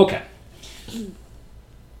 Okay.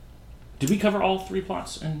 Did we cover all 3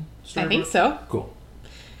 plots in Storybrooke? I think so. Cool.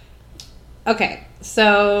 Okay,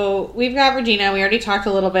 so we've got Regina. We already talked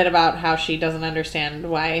a little bit about how she doesn't understand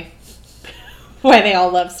why they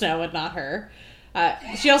all love snow and not her.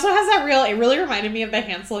 She also has it really reminded me of the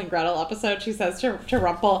Hansel and Gretel episode. She says to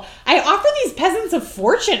Rumple, I offer these peasants a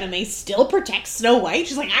fortune and they still protect Snow White.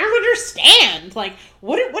 She's like, I don't understand. Like,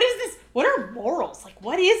 what is this? What are morals? Like,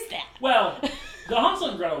 what is that? Well, the Hansel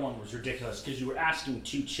and Gretel one was ridiculous because you were asking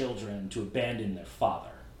 2 children to abandon their father.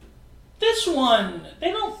 This one,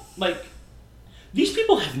 they don't, like, these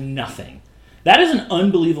people have nothing. That is an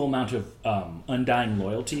unbelievable amount of undying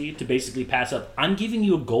loyalty to basically pass up. I'm giving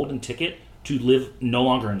you a golden ticket to live no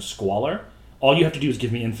longer in squalor. All you have to do is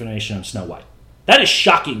give me information on Snow White. That is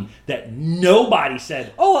shocking that nobody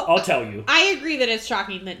said, I'll tell you. I agree that it's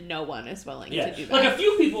shocking that no one is willing to do that. Like, a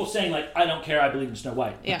few people saying, like, I don't care, I believe in Snow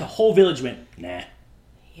White. Yeah. But the whole village went, nah.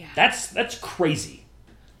 Yeah. That's crazy.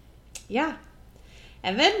 Yeah.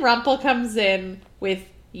 And then Rumple comes in with,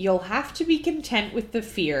 you'll have to be content with the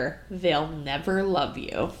fear. They'll never love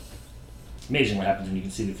you. Amazing what happens when you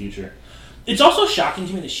can see the future. It's also shocking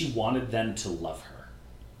to me that she wanted them to love her.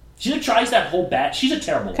 She like tries that whole she's a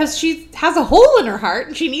terrible because she has a hole in her heart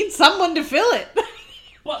and she needs someone to fill it.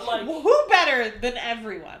 But like, well, who better than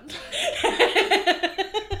everyone?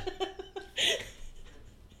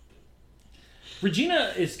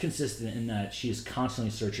 Regina is consistent in that she is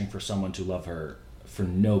constantly searching for someone to love her for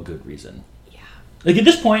no good reason. Yeah. Like, at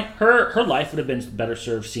this point, her life would have been better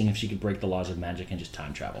served seeing if she could break the laws of magic and just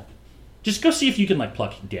time travel. Just go see if you can, like,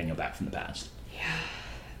 pluck Daniel back from the past.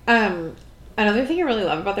 Yeah. Another thing I really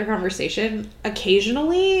love about their conversation,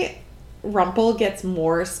 occasionally Rumple gets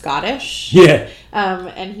more Scottish. Yeah.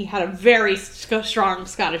 And he had a very strong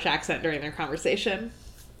Scottish accent during their conversation.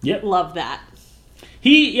 Yep. Love that.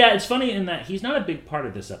 It's funny in that he's not a big part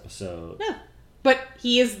of this episode. No. But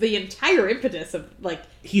he is the entire impetus of, like...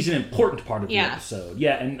 He's an important part of the episode.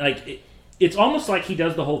 Yeah, and, like... it's almost like he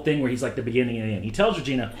does the whole thing where he's like the beginning and the end. He tells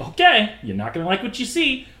Regina, okay, you're not going to like what you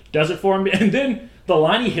see. Does it for him. And then the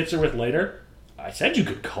line he hits her with later, I said you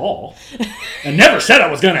could call. I never said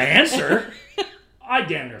I was going to answer. I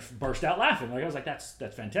damn near burst out laughing. Like I was like, that's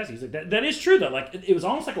fantastic. He's like, that is true though. Like it was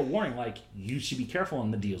almost like a warning. Like you should be careful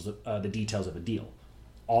on the details of a deal.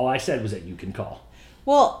 All I said was that you can call.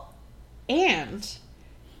 Well, and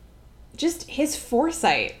just his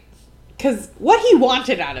foresight, because what he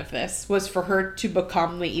wanted out of this was for her to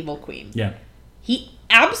become the evil queen. Yeah. He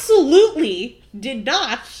absolutely did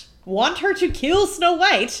not want her to kill Snow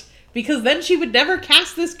White, because then she would never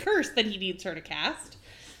cast this curse that he needs her to cast.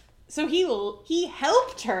 So he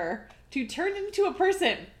helped her to turn into a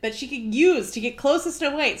person that she could use to get close to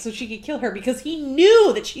Snow White so she could kill her, because he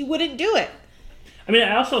knew that she wouldn't do it. I mean,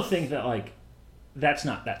 I also think that, like, that's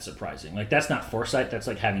not that surprising. Like, that's not foresight. That's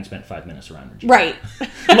like having spent 5 minutes around Regina. Right.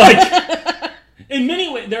 Like, in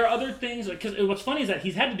many ways, there are other things. Because what's funny is that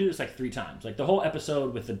he's had to do this, like, 3 times. Like, the whole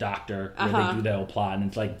episode with the doctor, where they do the whole plot, and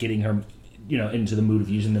it's, like, getting her, into the mood of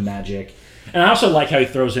using the magic. And I also like how he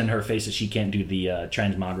throws in her face that she can't do the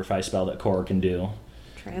transmogrify spell that Cora can do.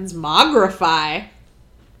 Transmogrify?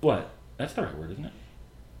 What? That's the right word, isn't it?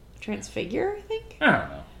 Transfigure, I think? I don't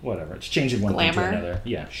know. Whatever. It's changing one thing to Glamour. another.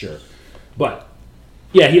 Yeah, sure. But,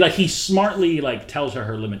 yeah, he smartly, like, tells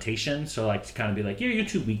her limitations. So, like, to kind of be like, yeah, you're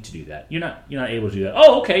too weak to do that. You're not able to do that.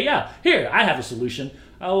 Oh, okay, yeah. Here, I have a solution.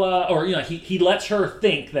 He lets her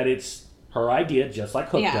think that it's her idea, just like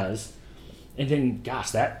Hook does. And then,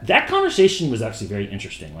 gosh, that conversation was actually very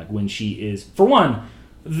interesting. Like, when she is... For one,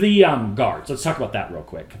 the guards. Let's talk about that real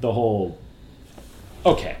quick. The whole...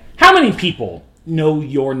 Okay. How many people know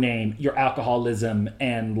your name, your alcoholism,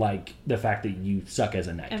 and, like, the fact that you suck as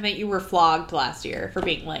a knight? And that you were flogged last year for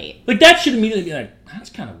being late. Like, that should immediately be like, that's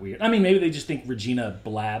kind of weird. I mean, maybe they just think Regina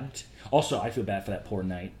blabbed. Also, I feel bad for that poor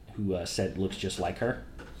knight who said looks just like her.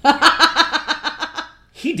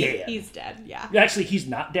 He dead. He's dead, yeah. Actually, he's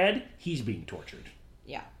not dead. He's being tortured.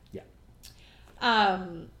 Yeah. Yeah.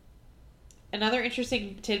 Another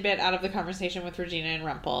interesting tidbit out of the conversation with Regina and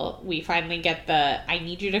Rumpel, we finally get the, I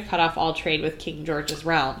need you to cut off all trade with King George's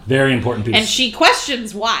realm. Very important piece. And she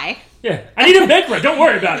questions why. Yeah. I need a bakery. Don't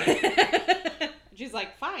worry about it. She's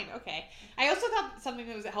like, fine, okay. I also thought something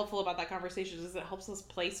that was helpful about that conversation is it helps us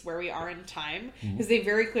place where we are in time. Because they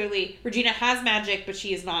very clearly, Regina has magic, but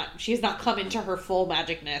she has not come into her full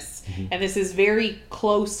magicness. Mm-hmm. And this is very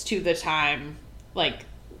close to the time, like,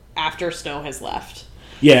 after Snow has left.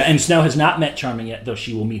 Yeah, and Snow has not met Charming yet, though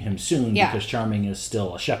she will meet him soon because Charming is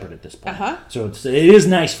still a shepherd at this point. So it is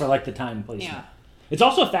nice for, like, the time and place. Yeah. It's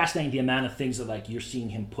also fascinating the amount of things that, like, you're seeing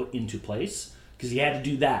him put into place. Because he had to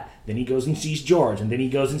do that. Then he goes and sees George. And then he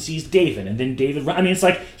goes and sees David. And then David... I mean, it's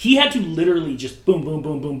like he had to literally just boom, boom,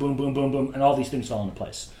 boom, boom, boom, boom, boom, boom. And all these things fall into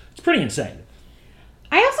place. It's pretty insane.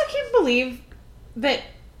 I also can't believe that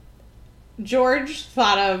George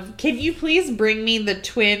thought of, can you please bring me the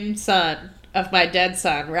twin son of my dead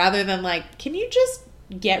son? Rather than like, can you just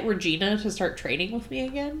get Regina to start trading with me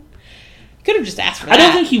again? Could have just asked for that. I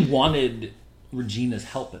don't think he wanted Regina's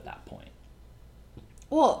help at that point.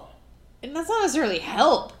 Well... And that's not necessarily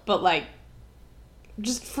help, but, like,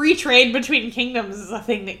 just free trade between kingdoms is a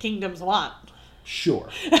thing that kingdoms want. Sure.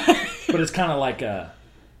 But it's kind of like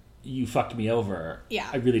you fucked me over. Yeah.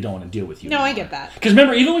 I really don't want to deal with you No, anymore. I get that. Because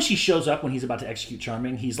remember, even when she shows up when he's about to execute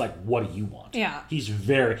Charming, he's like, what do you want? Yeah. He's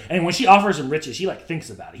very... And when she offers him riches, he, like,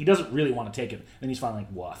 thinks about it. He doesn't really want to take it. And he's finally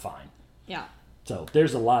like, well, fine. Yeah. So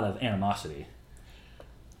there's a lot of animosity.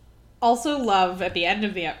 Also love at the end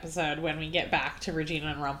of the episode when we get back to Regina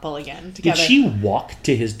and Rumpel again together. Did she walk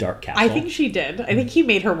to his dark castle? I think she did. I think he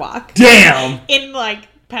made her walk. Damn! In, like,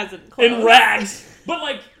 peasant clothes. In rags! But,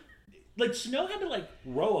 like Snow had to, like,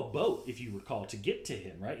 row a boat, if you recall, to get to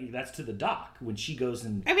him, right? That's to the dock when she goes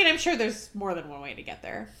and... I mean, I'm sure there's more than one way to get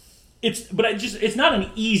there. It's not an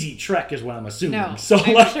easy trek is what I'm assuming. No, so,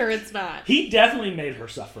 I'm sure it's not. He definitely made her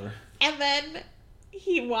suffer. And then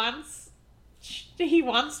he wants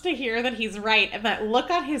to hear that he's right, and that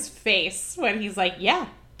look on his face when he's like, yeah,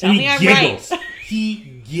 tell me I'm right.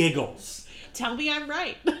 He giggles. Tell me I'm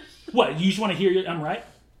right. What, you just want to hear I'm right?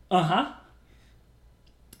 Uh-huh.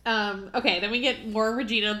 Okay, then we get more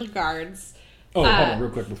Regina and the guards. Oh, hold on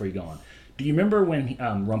real quick before you go on. Do you remember when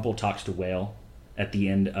Rumpel talks to Whale at the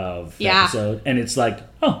end of the episode? And it's like,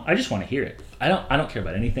 oh, I just want to hear it. I don't care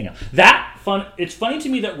about anything else. It's funny to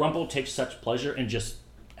me that Rumpel takes such pleasure in just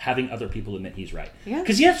having other people admit he's right. Yeah.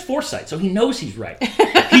 Because he has foresight, so he knows he's right.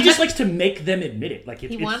 He just likes to make them admit it. Like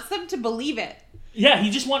he wants them to believe it. Yeah,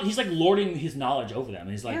 he's like lording his knowledge over them. And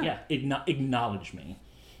he's like, acknowledge me.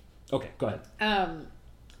 Okay, go ahead.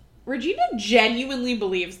 Regina genuinely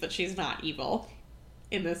believes that she's not evil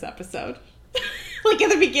in this episode. Like,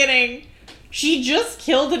 at the beginning, she just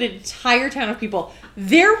killed an entire town of people.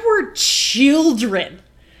 There were children.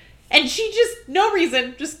 And she just, no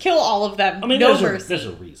reason, just kill all of them. I mean, no mercy. There's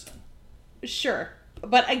a reason. Sure.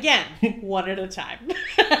 But again, one at a time.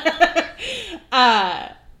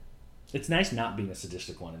 It's nice not being a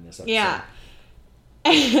sadistic one in this episode. Yeah.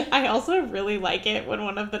 I also really like it when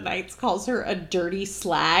one of the knights calls her a dirty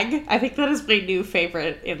slag. I think that is my new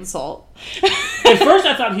favorite insult. At first,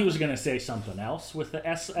 I thought he was going to say something else with the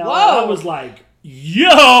SL. Whoa. I was like,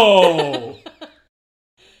 yo!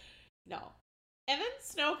 No. And then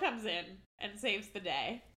Snow comes in and saves the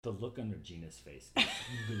day. The look on Regina's face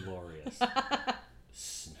is glorious.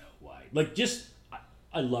 Snow White. Like, just,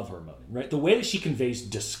 I love her emoting, right? The way that she conveys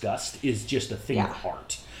disgust is just a thing of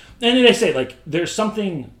art. And then they say, like, there's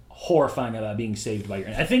something horrifying about being saved by your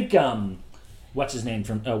enemy. I think, what's his name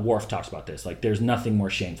from Worf talks about this. Like, there's nothing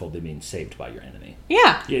more shameful than being saved by your enemy.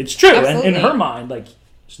 Yeah. It's true. Absolutely. And in her mind, like,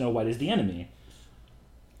 Snow White is the enemy.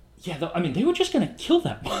 Yeah, I mean, they were just going to kill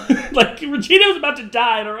that one. Like, Regina was about to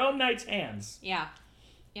die at her own knight's hands. Yeah.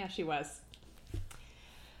 Yeah, she was.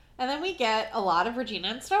 And then we get a lot of Regina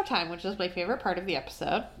and Snow time, which is my favorite part of the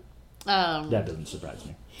episode. That doesn't surprise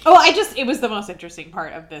me. Oh, it was the most interesting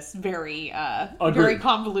part of this very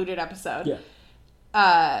convoluted episode.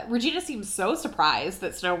 Yeah. Regina seems so surprised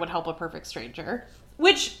that Snow would help a perfect stranger,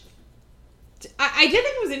 which I did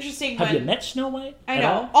think was interesting. Have you met Snow White? I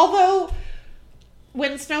know. Although,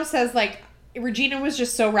 when Snow says, like, Regina was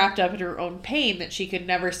just so wrapped up in her own pain that she could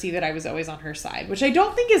never see that I was always on her side, which I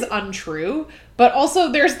don't think is untrue. But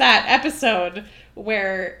also there's that episode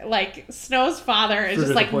where, like, Snow's father is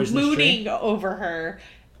just, like, mooning over her.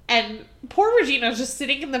 And poor Regina's just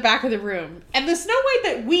sitting in the back of the room. And the Snow White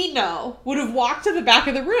that we know would have walked to the back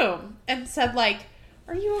of the room and said, like,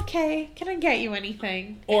 are you okay? Can I get you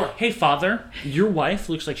anything? Or, hey, father, your wife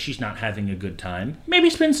looks like she's not having a good time. Maybe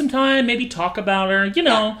spend some time, maybe talk about her,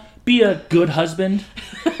 be a good husband.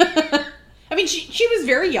 I mean, she was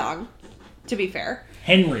very young, to be fair.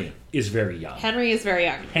 Henry is very young. Henry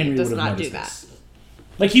does not do that. This.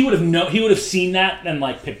 Like, he would have seen that and,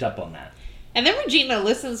 like, picked up on that. And then Regina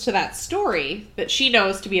listens to that story that she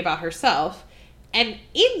knows to be about herself. And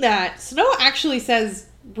in that, Snow actually says,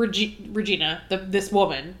 Regina, this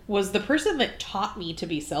woman, was the person that taught me to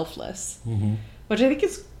be selfless. Mm-hmm. Which I think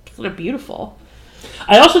is kind of beautiful.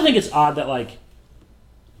 I also think it's odd that, like,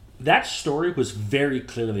 that story was very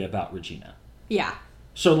clearly about Regina. Yeah.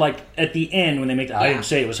 So, like, at the end, when they make I didn't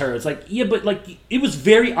say it was her, it's like, yeah, but, like, it was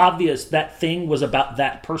very obvious that thing was about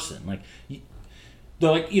that person. Like,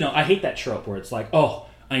 they're like, I hate that trope where it's like, oh,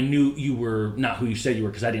 I knew you were not who you said you were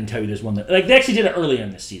because I didn't tell you this one. Like, they actually did it earlier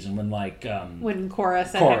in this season when, like... when Cora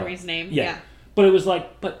said Henry's name. Yeah. But it was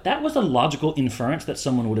like, but that was a logical inference that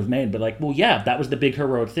someone would have made. But, like, well, yeah, that was the big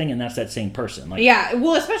heroic thing, and that's that same person. Like, yeah,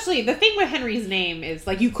 well, especially the thing with Henry's name is,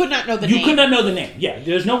 like, you could not know the name. You could not know the name. Yeah,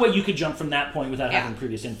 there's no way you could jump from that point without having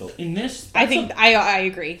previous info. In this... I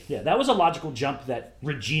agree. Yeah, that was a logical jump that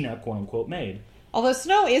Regina, quote-unquote, made. Although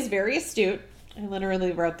Snow is very astute. I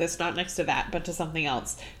literally wrote this not next to that, but to something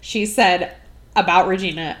else. She said about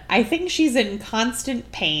Regina, I think she's in constant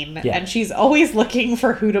pain, and she's always looking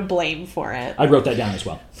for who to blame for it. I wrote that down as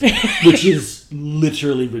well, which is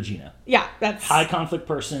literally Regina. Yeah, that's... high conflict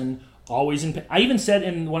person, always in pain. I even said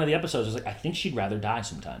in one of the episodes, I was like, I think she'd rather die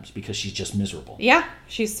sometimes because she's just miserable. Yeah,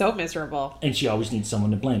 she's so miserable. And she always needs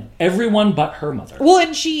someone to blame. Everyone but her mother. Well,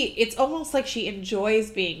 and it's almost like she enjoys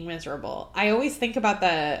being miserable. I always think about the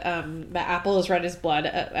apple is red as blood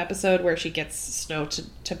episode where she gets Snow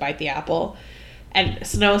to bite the apple. And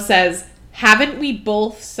Snow says, haven't we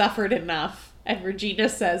both suffered enough? And Regina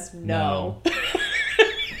says, no.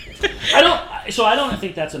 I don't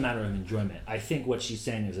think that's a matter of enjoyment. I think what she's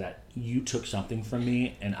saying is that you took something from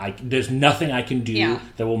me, and there's nothing I can do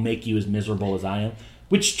that will make you as miserable as I am.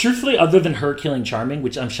 Which, truthfully, other than her killing Charming,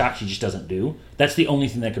 which I'm shocked she just doesn't do, that's the only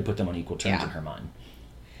thing that could put them on equal terms in her mind.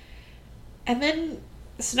 And then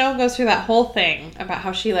Snow goes through that whole thing about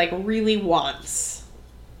how she, like, really wants...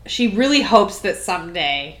 She really hopes that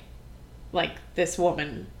someday, like, this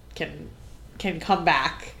woman can come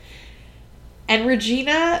back. And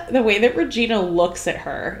Regina, the way that Regina looks at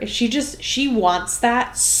her, she wants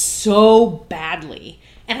that so badly.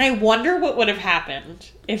 And I wonder what would have happened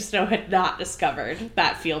if Snow had not discovered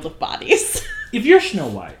that field of bodies. If you're Snow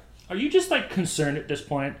White, are you just, like, concerned at this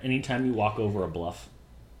point anytime you walk over a bluff?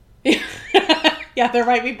 Yeah, there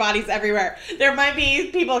might be bodies everywhere. There might be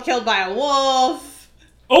people killed by a wolf.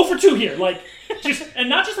 0 for 2 here. Like, and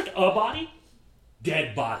not just, like, a body.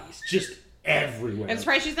 Dead bodies. Just everywhere. I'm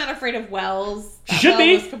surprised she's not afraid of wells. She should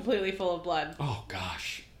be. It was completely full of blood. Oh,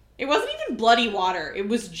 gosh. It wasn't even bloody water. It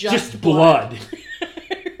was just blood.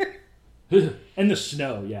 And the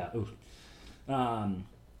snow, yeah.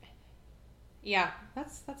 Yeah,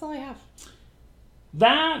 that's all I have.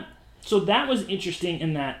 So that was interesting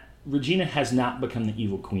in that Regina has not become the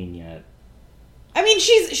evil queen yet. I mean,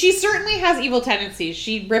 she certainly has evil tendencies.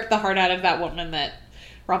 She ripped the heart out of that woman that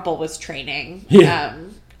Rumpel was training. Yeah.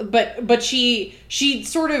 But she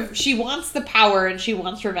wants the power and she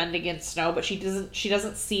wants revenge against Snow, but she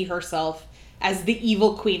doesn't see herself as the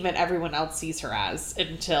evil queen that everyone else sees her as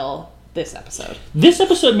until this episode. This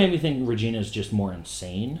episode made me think Regina is just more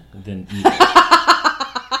insane than evil.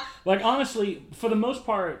 Like, honestly, for the most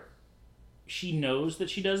part, she knows that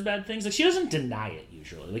she does bad things. Like, she doesn't deny it,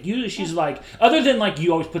 usually. Like, usually she's like, other than, like,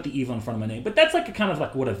 you always put the evil in front of my name. But that's, like, a kind of,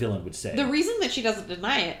 like, what a villain would say. The reason that she doesn't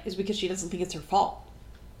deny it is because she doesn't think it's her fault.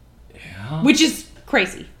 Yeah. Which is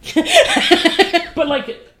crazy. But,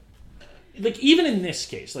 like, even in this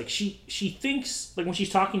case, like, she thinks, like, when she's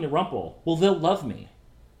talking to Rumpel, well, they'll love me.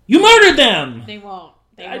 You murdered them! They won't.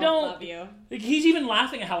 They I won't don't love you. Like, he's even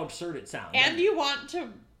laughing at how absurd it sounds. And you want to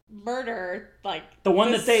murder, like, the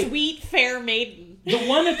one that they sweet, fair maiden. The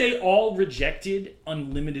one that they all rejected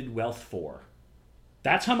unlimited wealth for.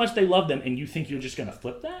 That's how much they love them, and you think you're just going to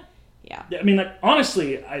flip that? Yeah. I mean, like,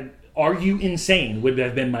 honestly, are you insane would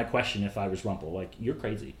have been my question if I was Rumpel. Like, you're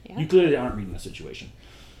crazy. Yeah. You clearly aren't reading the situation.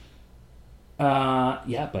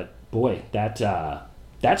 Yeah, but, boy, that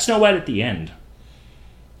Snow White at the end.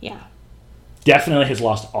 Yeah. Definitely has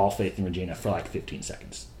lost all faith in Regina for, like, 15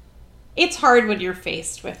 seconds. It's hard when you're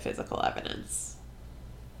faced with physical evidence.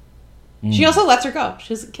 She also lets her go. She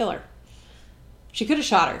doesn't kill her. She could have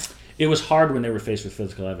shot her. It was hard when they were faced with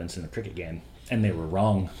physical evidence in the cricket game, and they were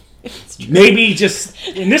wrong. It's true. Maybe just,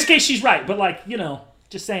 in this case, she's right, but, like, you know,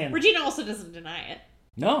 just saying. Regina also doesn't deny it.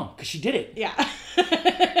 No, because she did it. Yeah.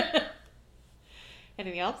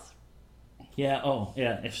 Anything else? Yeah,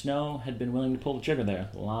 if Snow had been willing to pull the trigger there,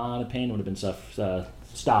 a lot of pain would have been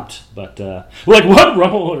stopped. But, like, what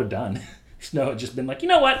Rumpel would have done? Snow had just been like, you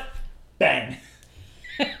know what? Bang.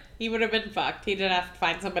 He would have been fucked. He didn't have to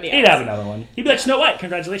find somebody else. He'd have another one. He'd be like, Snow White,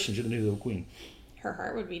 congratulations, you're the new little queen. Her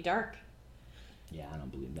heart would be dark. Yeah, I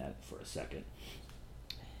don't believe that for a second.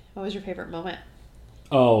 What was your favorite moment?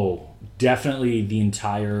 Oh, definitely the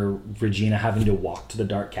entire Regina having to walk to the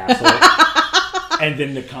Dark Castle. And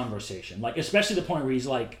then the conversation. Like, especially the point where he's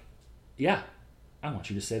like, yeah, I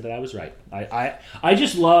want you to say that I was right. I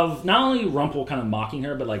just love not only Rumpel kind of mocking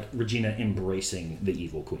her, but, like, Regina embracing the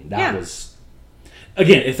evil queen. That was,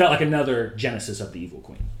 again, it felt like another genesis of the evil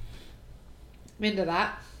queen. I'm into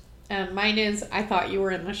that. Mine is, I thought you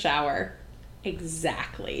were in the shower.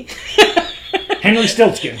 Exactly. Henry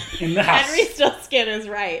Stiltskin in the house. Henry Stiltskin is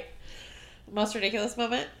right. Most ridiculous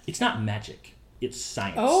moment? It's not magic. It's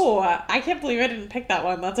science. Oh, I can't believe I didn't pick that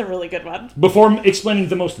one. That's a really good one. Before explaining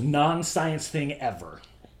the most non-science thing ever.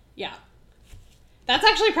 Yeah. That's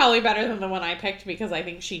actually probably better than the one I picked because I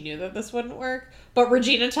think she knew that this wouldn't work. But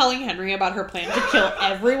Regina telling Henry about her plan to kill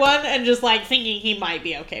everyone and just, like, thinking he might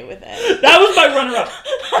be okay with it. That was my runner-up.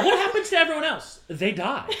 What happens to everyone else? They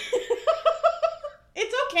die.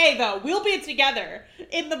 It's okay, though. We'll be together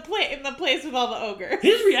in the place with all the ogres.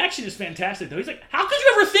 His reaction is fantastic, though. He's like, how could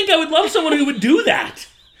you ever think I would love someone who would do that?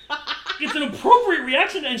 It's an appropriate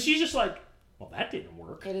reaction, and she's just like, well, that didn't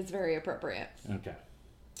work. It is very appropriate. Okay.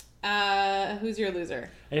 Who's your loser?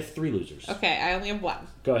 I have 3 losers. Okay, I only have 1.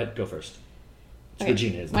 Go ahead, go first. It's okay.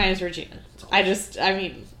 Regina, isn't it? Mine is Regina.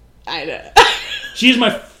 She is my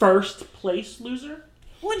first place loser.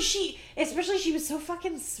 She was so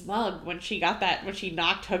fucking smug when she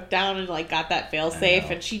knocked Hook down and, like, got that fail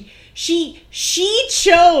safe, and she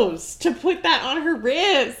chose to put that on her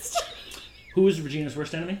wrist. Who is Regina's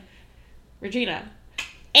worst enemy? Regina.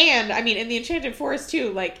 And, I mean, in the Enchanted Forest,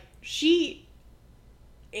 too, like,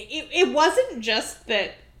 it wasn't just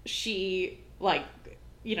that she, like,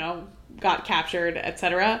 you know, got captured,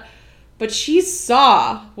 etc., but she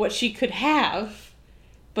saw what she could have.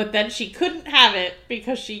 But then she couldn't have it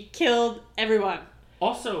because she killed everyone.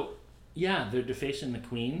 Also, yeah, they're defacing the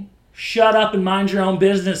queen. Shut up and mind your own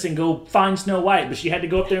business and go find Snow White. But she had to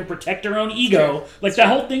go up there and protect her own ego. Like, that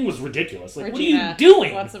whole thing was ridiculous. Like, Regina, what are you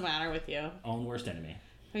doing? What's the matter with you? Own worst enemy.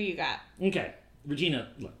 Who you got? Okay. Regina,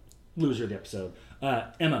 look, loser of the episode.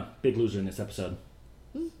 Emma, big loser in this episode.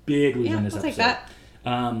 Big loser in this episode.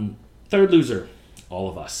 I'll take that. Third loser, all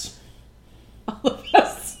of us. All of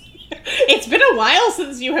us. It's been a while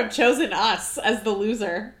since you have chosen us as the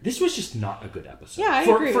loser. This was just not a good episode. Yeah, I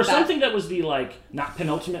agree with For that. something that was the, like, not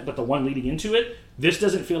penultimate, but the one leading into it, this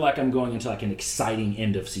doesn't feel like I'm going into, like, an exciting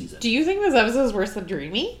end of season. Do you think this episode is worse than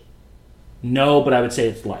Dreamy? No, but I would say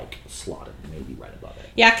it's, like, slotted maybe right above it.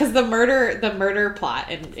 Yeah, because the murder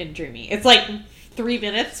plot in Dreamy, it's like 3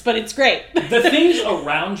 minutes, but it's great. The things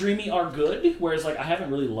around Dreamy are good, whereas, like, I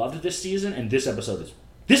haven't really loved this season, and this episode is...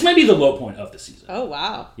 This might be the low point of the season. Oh,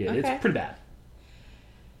 wow. Yeah, okay. It's pretty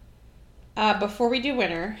bad. Before we do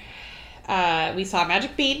winner, we saw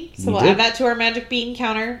Magic Bean, so We we'll did. add that to our Magic Bean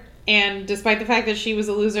counter. And despite the fact that she was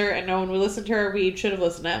a loser and no one would listen to her, we should have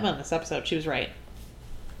listened to Emma in this episode. She was right.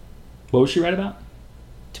 What was she right about?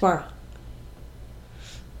 Tomorrow.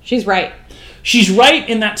 She's right. She's right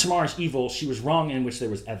in that tomorrow's evil. She was wrong in which there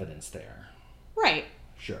was evidence there. Right.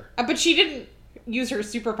 Sure. But she didn't use her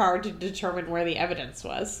superpower to determine where the evidence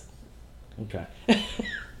was. Okay.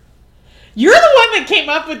 You're the one that came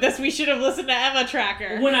up with this. We should have listened to Emma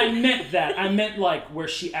Tracker. When I meant that, I meant, like, where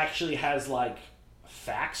she actually has, like,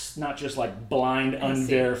 facts, not just, like, blind,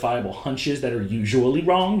 unverifiable hunches that are usually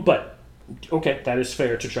wrong. But, okay, that is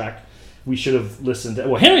fair to track. We should have listened to...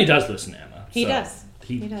 Well, Henry does listen to Emma. He so does.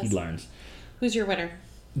 He learns. Who's your winner?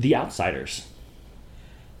 The Outsiders.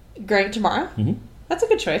 Greg tomorrow? Mm-hmm. That's a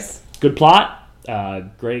good choice. Good plot.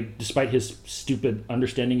 Greg, despite his stupid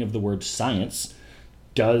understanding of the word science,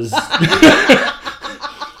 does...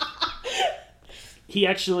 They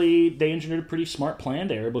engineered a pretty smart plan.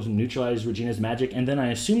 They were able to neutralize Regina's magic, and then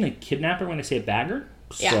I assume they kidnap her when they say a bagger.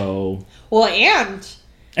 Yeah. So... Well,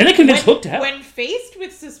 and they convinced Hook to help. When faced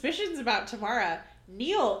with suspicions about Tamara,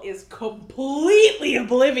 Neil is completely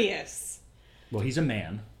oblivious. Well, he's a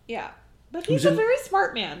man. Yeah. But he's a very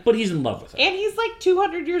smart man. But he's in love with her. And he's like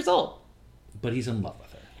 200 years old. But he's in love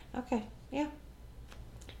with her. Okay, yeah.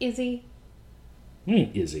 Izzy.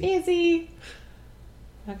 Izzy. Izzy.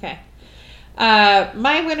 Okay.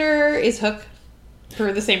 My winner is Hook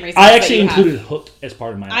for the same reason. I actually included Hook as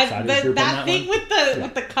part of my Outsiders group on that thing one.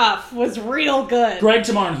 with the cuff was real good. Greg,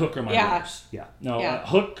 Tamar, and Hook are my winners. Yeah. No, Yeah.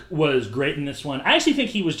 Hook was great in this one. I actually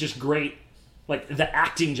think he was just great. Like, the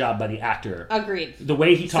acting job by the actor. Agreed. The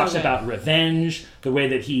way he talks So good. about revenge, the way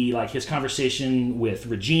that he, like, his conversation with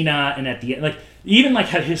Regina, and at the end, like, even, like,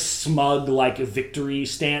 had his smug, like, victory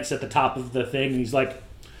stance at the top of the thing, and he's like,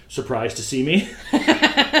 surprised to see me.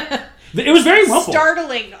 It was very well.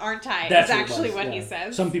 Startling, aren't I? That's is actually what yeah. he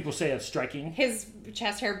says. Some people say it's striking. His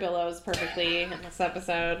chest hair billows perfectly in this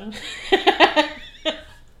episode.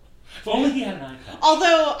 If only he had an eye patch.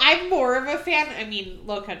 Although I'm more of a fan, I mean,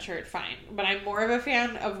 low cut shirt, fine, but I'm more of a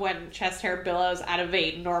fan of when chest hair billows out of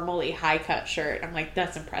a normally high cut shirt. I'm like,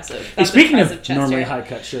 that's impressive. That's Speaking impressive of chest normally hair. high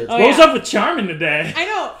cut shirts, Oh, what was yeah. up with Charmin today? I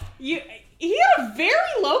know he had a very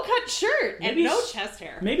low cut shirt and Maybe no chest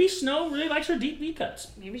hair. Maybe Snow really likes her deep V cuts.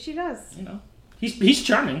 Maybe she does. You know, he's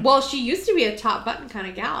charming. Well, she used to be a top button kind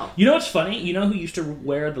of gal. You know what's funny? You know who used to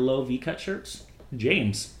wear the low V cut shirts?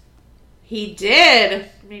 James. He did.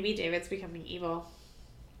 Maybe David's becoming evil.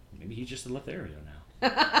 Maybe he's just a Lothario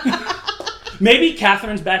now. Maybe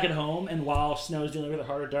Catherine's back at home, and while Snow's dealing with the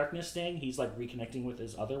Heart of Darkness thing, he's like reconnecting with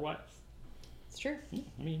his other wife. It's true.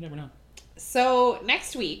 I mean, you never know. So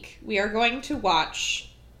next week we are going to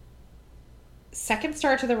watch Second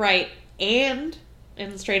Star to the Right and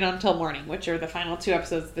Straight On Till Morning, which are the final 2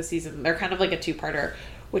 episodes of the season. They're kind of like a 2-parter,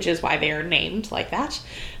 which is why they are named like that.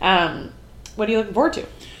 What are you looking forward to?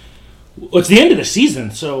 Well, it's the end of the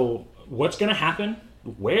season, so what's going to happen?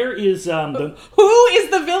 Where is the... Who is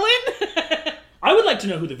the villain? I would like to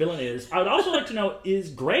know who the villain is. I would also like to know, is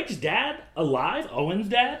Greg's dad alive? Owen's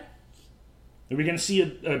dad? Are we going to see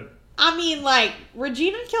a... I mean, like,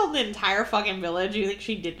 Regina killed an entire fucking village. You think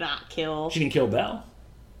she did not kill? She didn't kill Belle.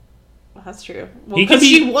 Well, that's true. Well, He could because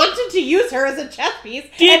she be- wanted to use her as a chess piece,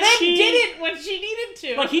 Did and then she? didn't when she needed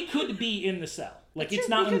to. Like, he could be in the cell. Like, That's it's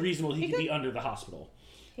true. not He could- unreasonable he he could be could. under the hospital.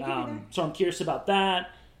 He could be there. So I'm curious about that.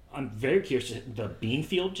 I'm very curious. The bean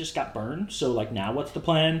field just got burned, so, like, now what's the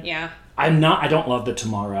plan? Yeah. I don't love the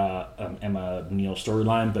Tamara, Emma, Neil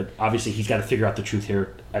storyline, but obviously he's got to figure out the truth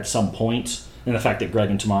here at some point. And the fact that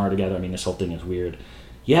Greg and Tamara are together, I mean, this whole thing is weird.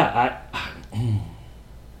 Yeah,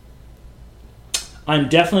 I'm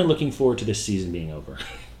definitely looking forward to this season being over.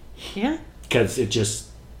 Yeah. Because it just...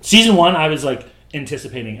 Season 1, I was, like,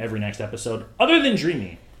 anticipating every next episode, other than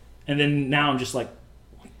Dreamy. And then now I'm just like,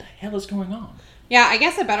 what the hell is going on? Yeah, I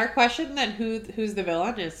guess a better question than who's the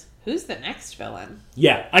villain is who's the next villain?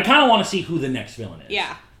 Yeah, I kind of want to see who the next villain is.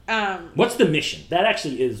 Yeah. What's the mission? That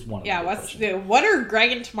actually is one of Yeah, the what are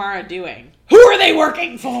Greg and Tamara doing? Who are they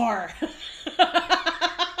working for?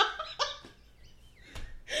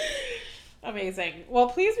 Amazing. Well,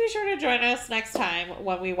 please be sure to join us next time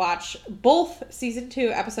when we watch both Season 2,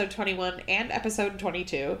 Episode 21 and Episode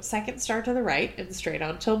 22, Second Star to the Right and Straight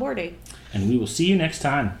On Till Morning. And we will see you next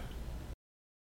time.